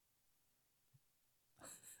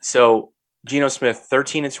 So Geno Smith,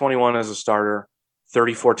 13-21 as a starter,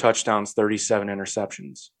 34 touchdowns, 37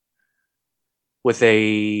 interceptions, with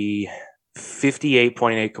a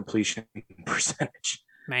 58.8 completion percentage.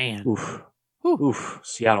 Man. Oof.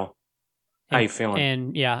 Seattle. How you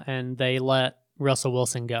feeling? And they let Russell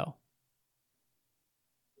Wilson go.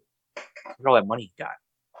 Look at all that money he got.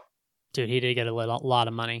 Dude, he did get a lot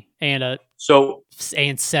of money. And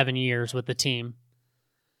 7 years with the team.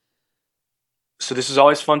 So this is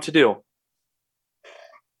always fun to do.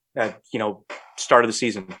 At, start of the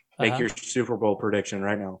season. Make your Super Bowl prediction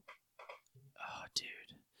right now. Oh, dude.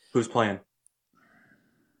 Who's playing?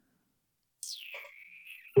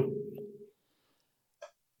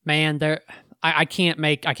 Man, I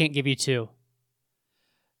can't give you two.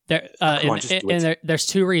 There, Come on, just do it. there's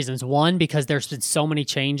two reasons. One, because there's been so many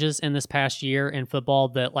changes in this past year in football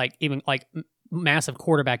that like even like massive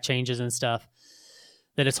quarterback changes and stuff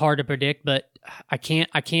that it's hard to predict. But I can't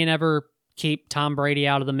ever keep Tom Brady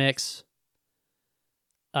out of the mix.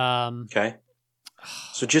 Okay.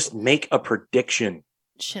 So just make a prediction.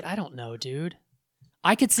 Shit, I don't know, dude.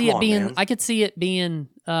 I could see Come it on, being. man. I could see it being.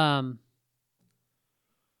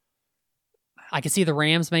 I could see the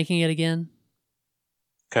Rams making it again.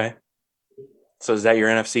 Okay. So is that your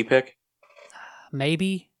NFC pick?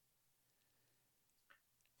 Maybe.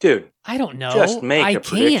 Dude, I don't know. Just make a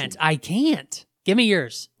prediction. I can't. Give me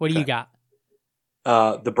yours. What do you got?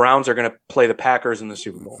 the Browns are going to play the Packers in the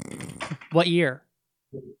Super Bowl. What year?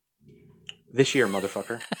 This year,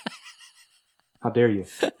 motherfucker. How dare you?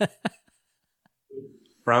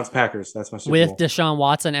 Browns Packers. That's my Super With Bowl. Deshaun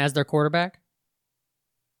Watson as their quarterback?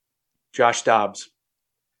 Josh Dobbs.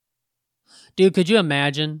 Dude, could you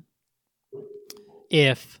imagine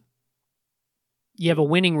if you have a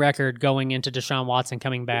winning record going into Deshaun Watson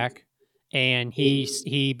coming back and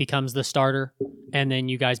he becomes the starter and then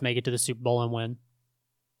you guys make it to the Super Bowl and win?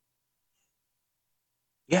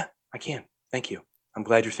 Yeah, I can. Thank you. I'm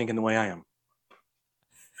glad you're thinking the way I am.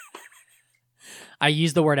 I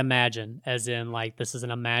use the word imagine as in like this is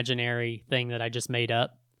an imaginary thing that I just made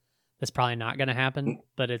up. That's probably not going to happen,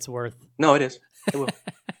 but it's worth... No, it is. It will.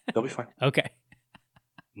 They'll be fine. Okay.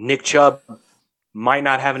 Nick Chubb might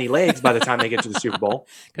not have any legs by the time they get to the Super Bowl.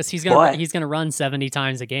 Because he's gonna run 70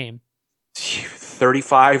 times a game.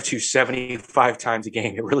 35 to 75 times a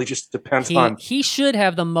game. It really just depends on... He should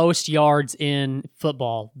have the most yards in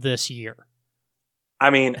football this year. I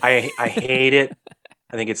mean, I hate it.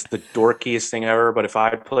 I think it's the dorkiest thing ever, but if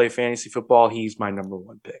I play fantasy football, he's my number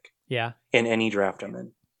one pick. Yeah. In any draft I'm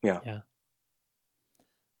in. Yeah.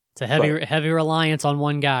 It's a heavy reliance on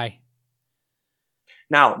one guy.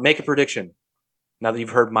 Now, make a prediction. Now that you've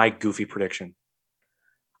heard my goofy prediction.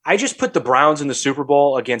 I just put the Browns in the Super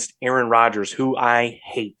Bowl against Aaron Rodgers, who I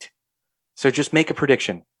hate. So just make a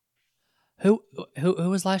prediction. Who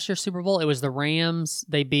was last year's Super Bowl? It was the Rams.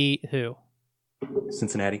 They beat who?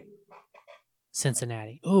 Cincinnati.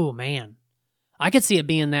 Oh, man. I could see it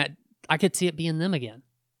being that. I could see it being them again.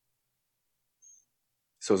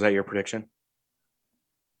 So is that your prediction?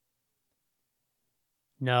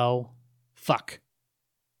 No. Fuck.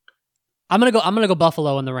 I'm gonna go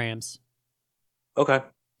Buffalo and the Rams. Okay.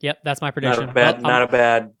 Yep, that's my prediction. Not a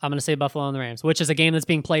bad. I'm gonna say Buffalo and the Rams, which is a game that's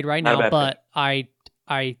being played right now, but I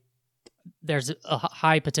there's a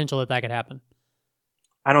high potential that could happen.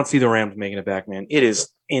 I don't see the Rams making it back, man. It is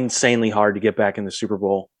insanely hard to get back in the Super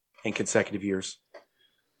Bowl in consecutive years.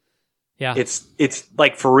 Yeah. It's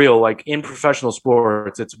like for real, like in professional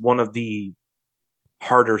sports, it's one of the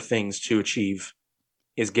harder things to achieve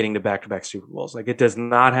is getting to back-to-back Super Bowls. Like it does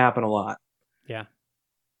not happen a lot. Yeah.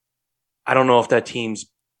 I don't know if that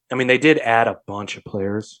they did add a bunch of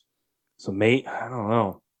players. So I don't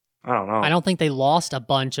know. I don't think they lost a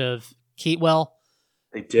bunch of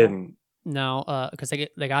they didn't. No, because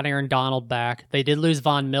they got Aaron Donald back. They did lose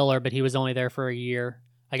Von Miller, but he was only there for a year.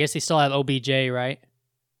 I guess they still have OBJ, right?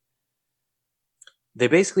 They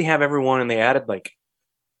basically have everyone, and they added I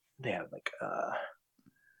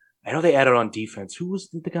know they added on defense. Who was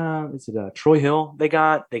the guy? Is it Troy Hill? They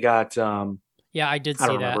got. Yeah, I did see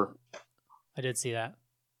that. Remember. I did see that.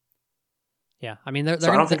 Yeah, I mean, I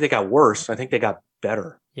don't think they got worse. I think they got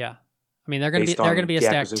better. Yeah, I mean they're going to be a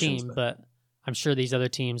stacked team, but I'm sure these other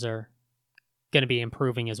teams are going to be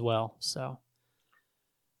improving as well. So,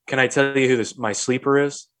 can I tell you who my sleeper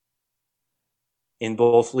is in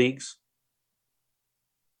both leagues?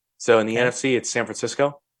 So in the NFC, it's San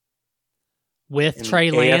Francisco. With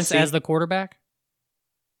Trey Lance as the quarterback?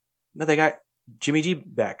 No, they got Jimmy G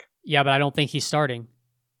back. Yeah, but I don't think he's starting.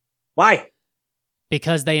 Why?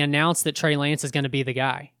 Because they announced that Trey Lance is going to be the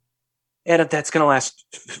guy. And that's going to last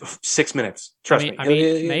 6 minutes. Trust me. I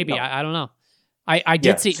mean, maybe. No. I don't know. I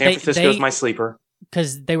did see San Francisco's my sleeper.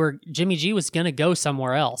 Because Jimmy G was going to go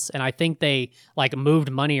somewhere else. And I think they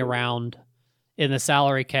moved money around in the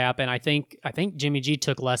salary cap. And I think Jimmy G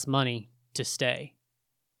took less money to stay.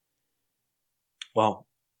 Well,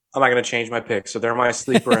 I'm not going to change my pick. So they're my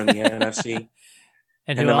sleeper in the NFC.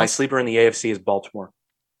 And then my sleeper in the AFC is Baltimore.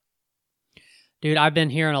 Dude, I've been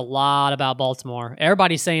hearing a lot about Baltimore.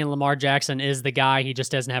 Everybody's saying Lamar Jackson is the guy. He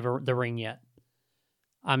just doesn't have the ring yet.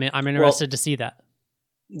 I'm interested to see that.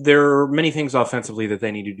 There are many things offensively that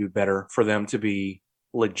they need to do better for them to be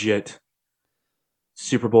legit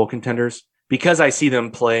Super Bowl contenders. Because I see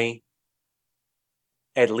them play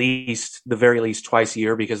at least, the very least, twice a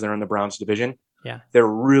year because they're in the Browns division. Yeah. They're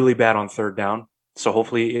really bad on third down. So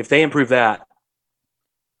hopefully if they improve that,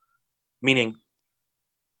 meaning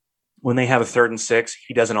when they have a 3rd and 6,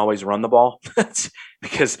 he doesn't always run the ball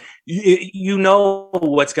because you know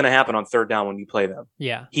what's going to happen on third down when you play them.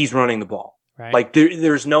 Yeah. He's running the ball. Right. Like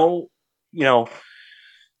there's no,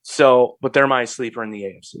 so, but they're my sleeper in the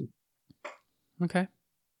AFC. Okay.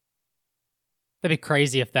 That'd be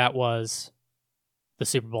crazy if that was the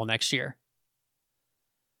Super Bowl next year.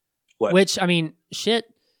 What? Which, I mean, shit,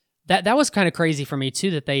 that was kind of crazy for me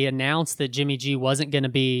too, that they announced that Jimmy G wasn't going to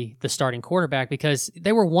be the starting quarterback because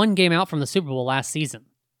they were 1 game out from the Super Bowl last season.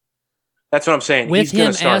 That's what I'm saying. With He's gonna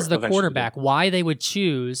him start as the eventually. quarterback, why they would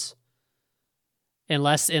choose,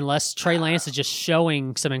 unless Trey Lance is just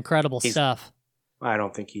showing some incredible stuff I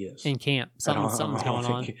don't think he is. in camp. Something's going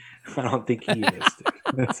on. I don't think he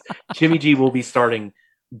is. Jimmy G will be starting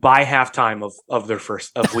by halftime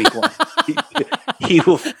of week 1. he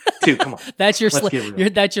will. Dude, come on. That's your Let's get real.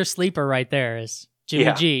 that's your sleeper right there. Is Jimmy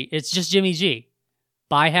Yeah. G? It's just Jimmy G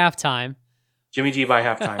by halftime. Jimmy G by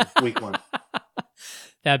halftime, week 1.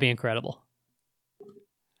 That'd be incredible.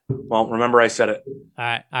 Well, remember I said it. All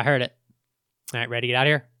right, I heard it. All right, ready to get out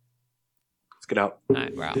of here? Let's get out. All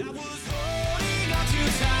right, we're out. I was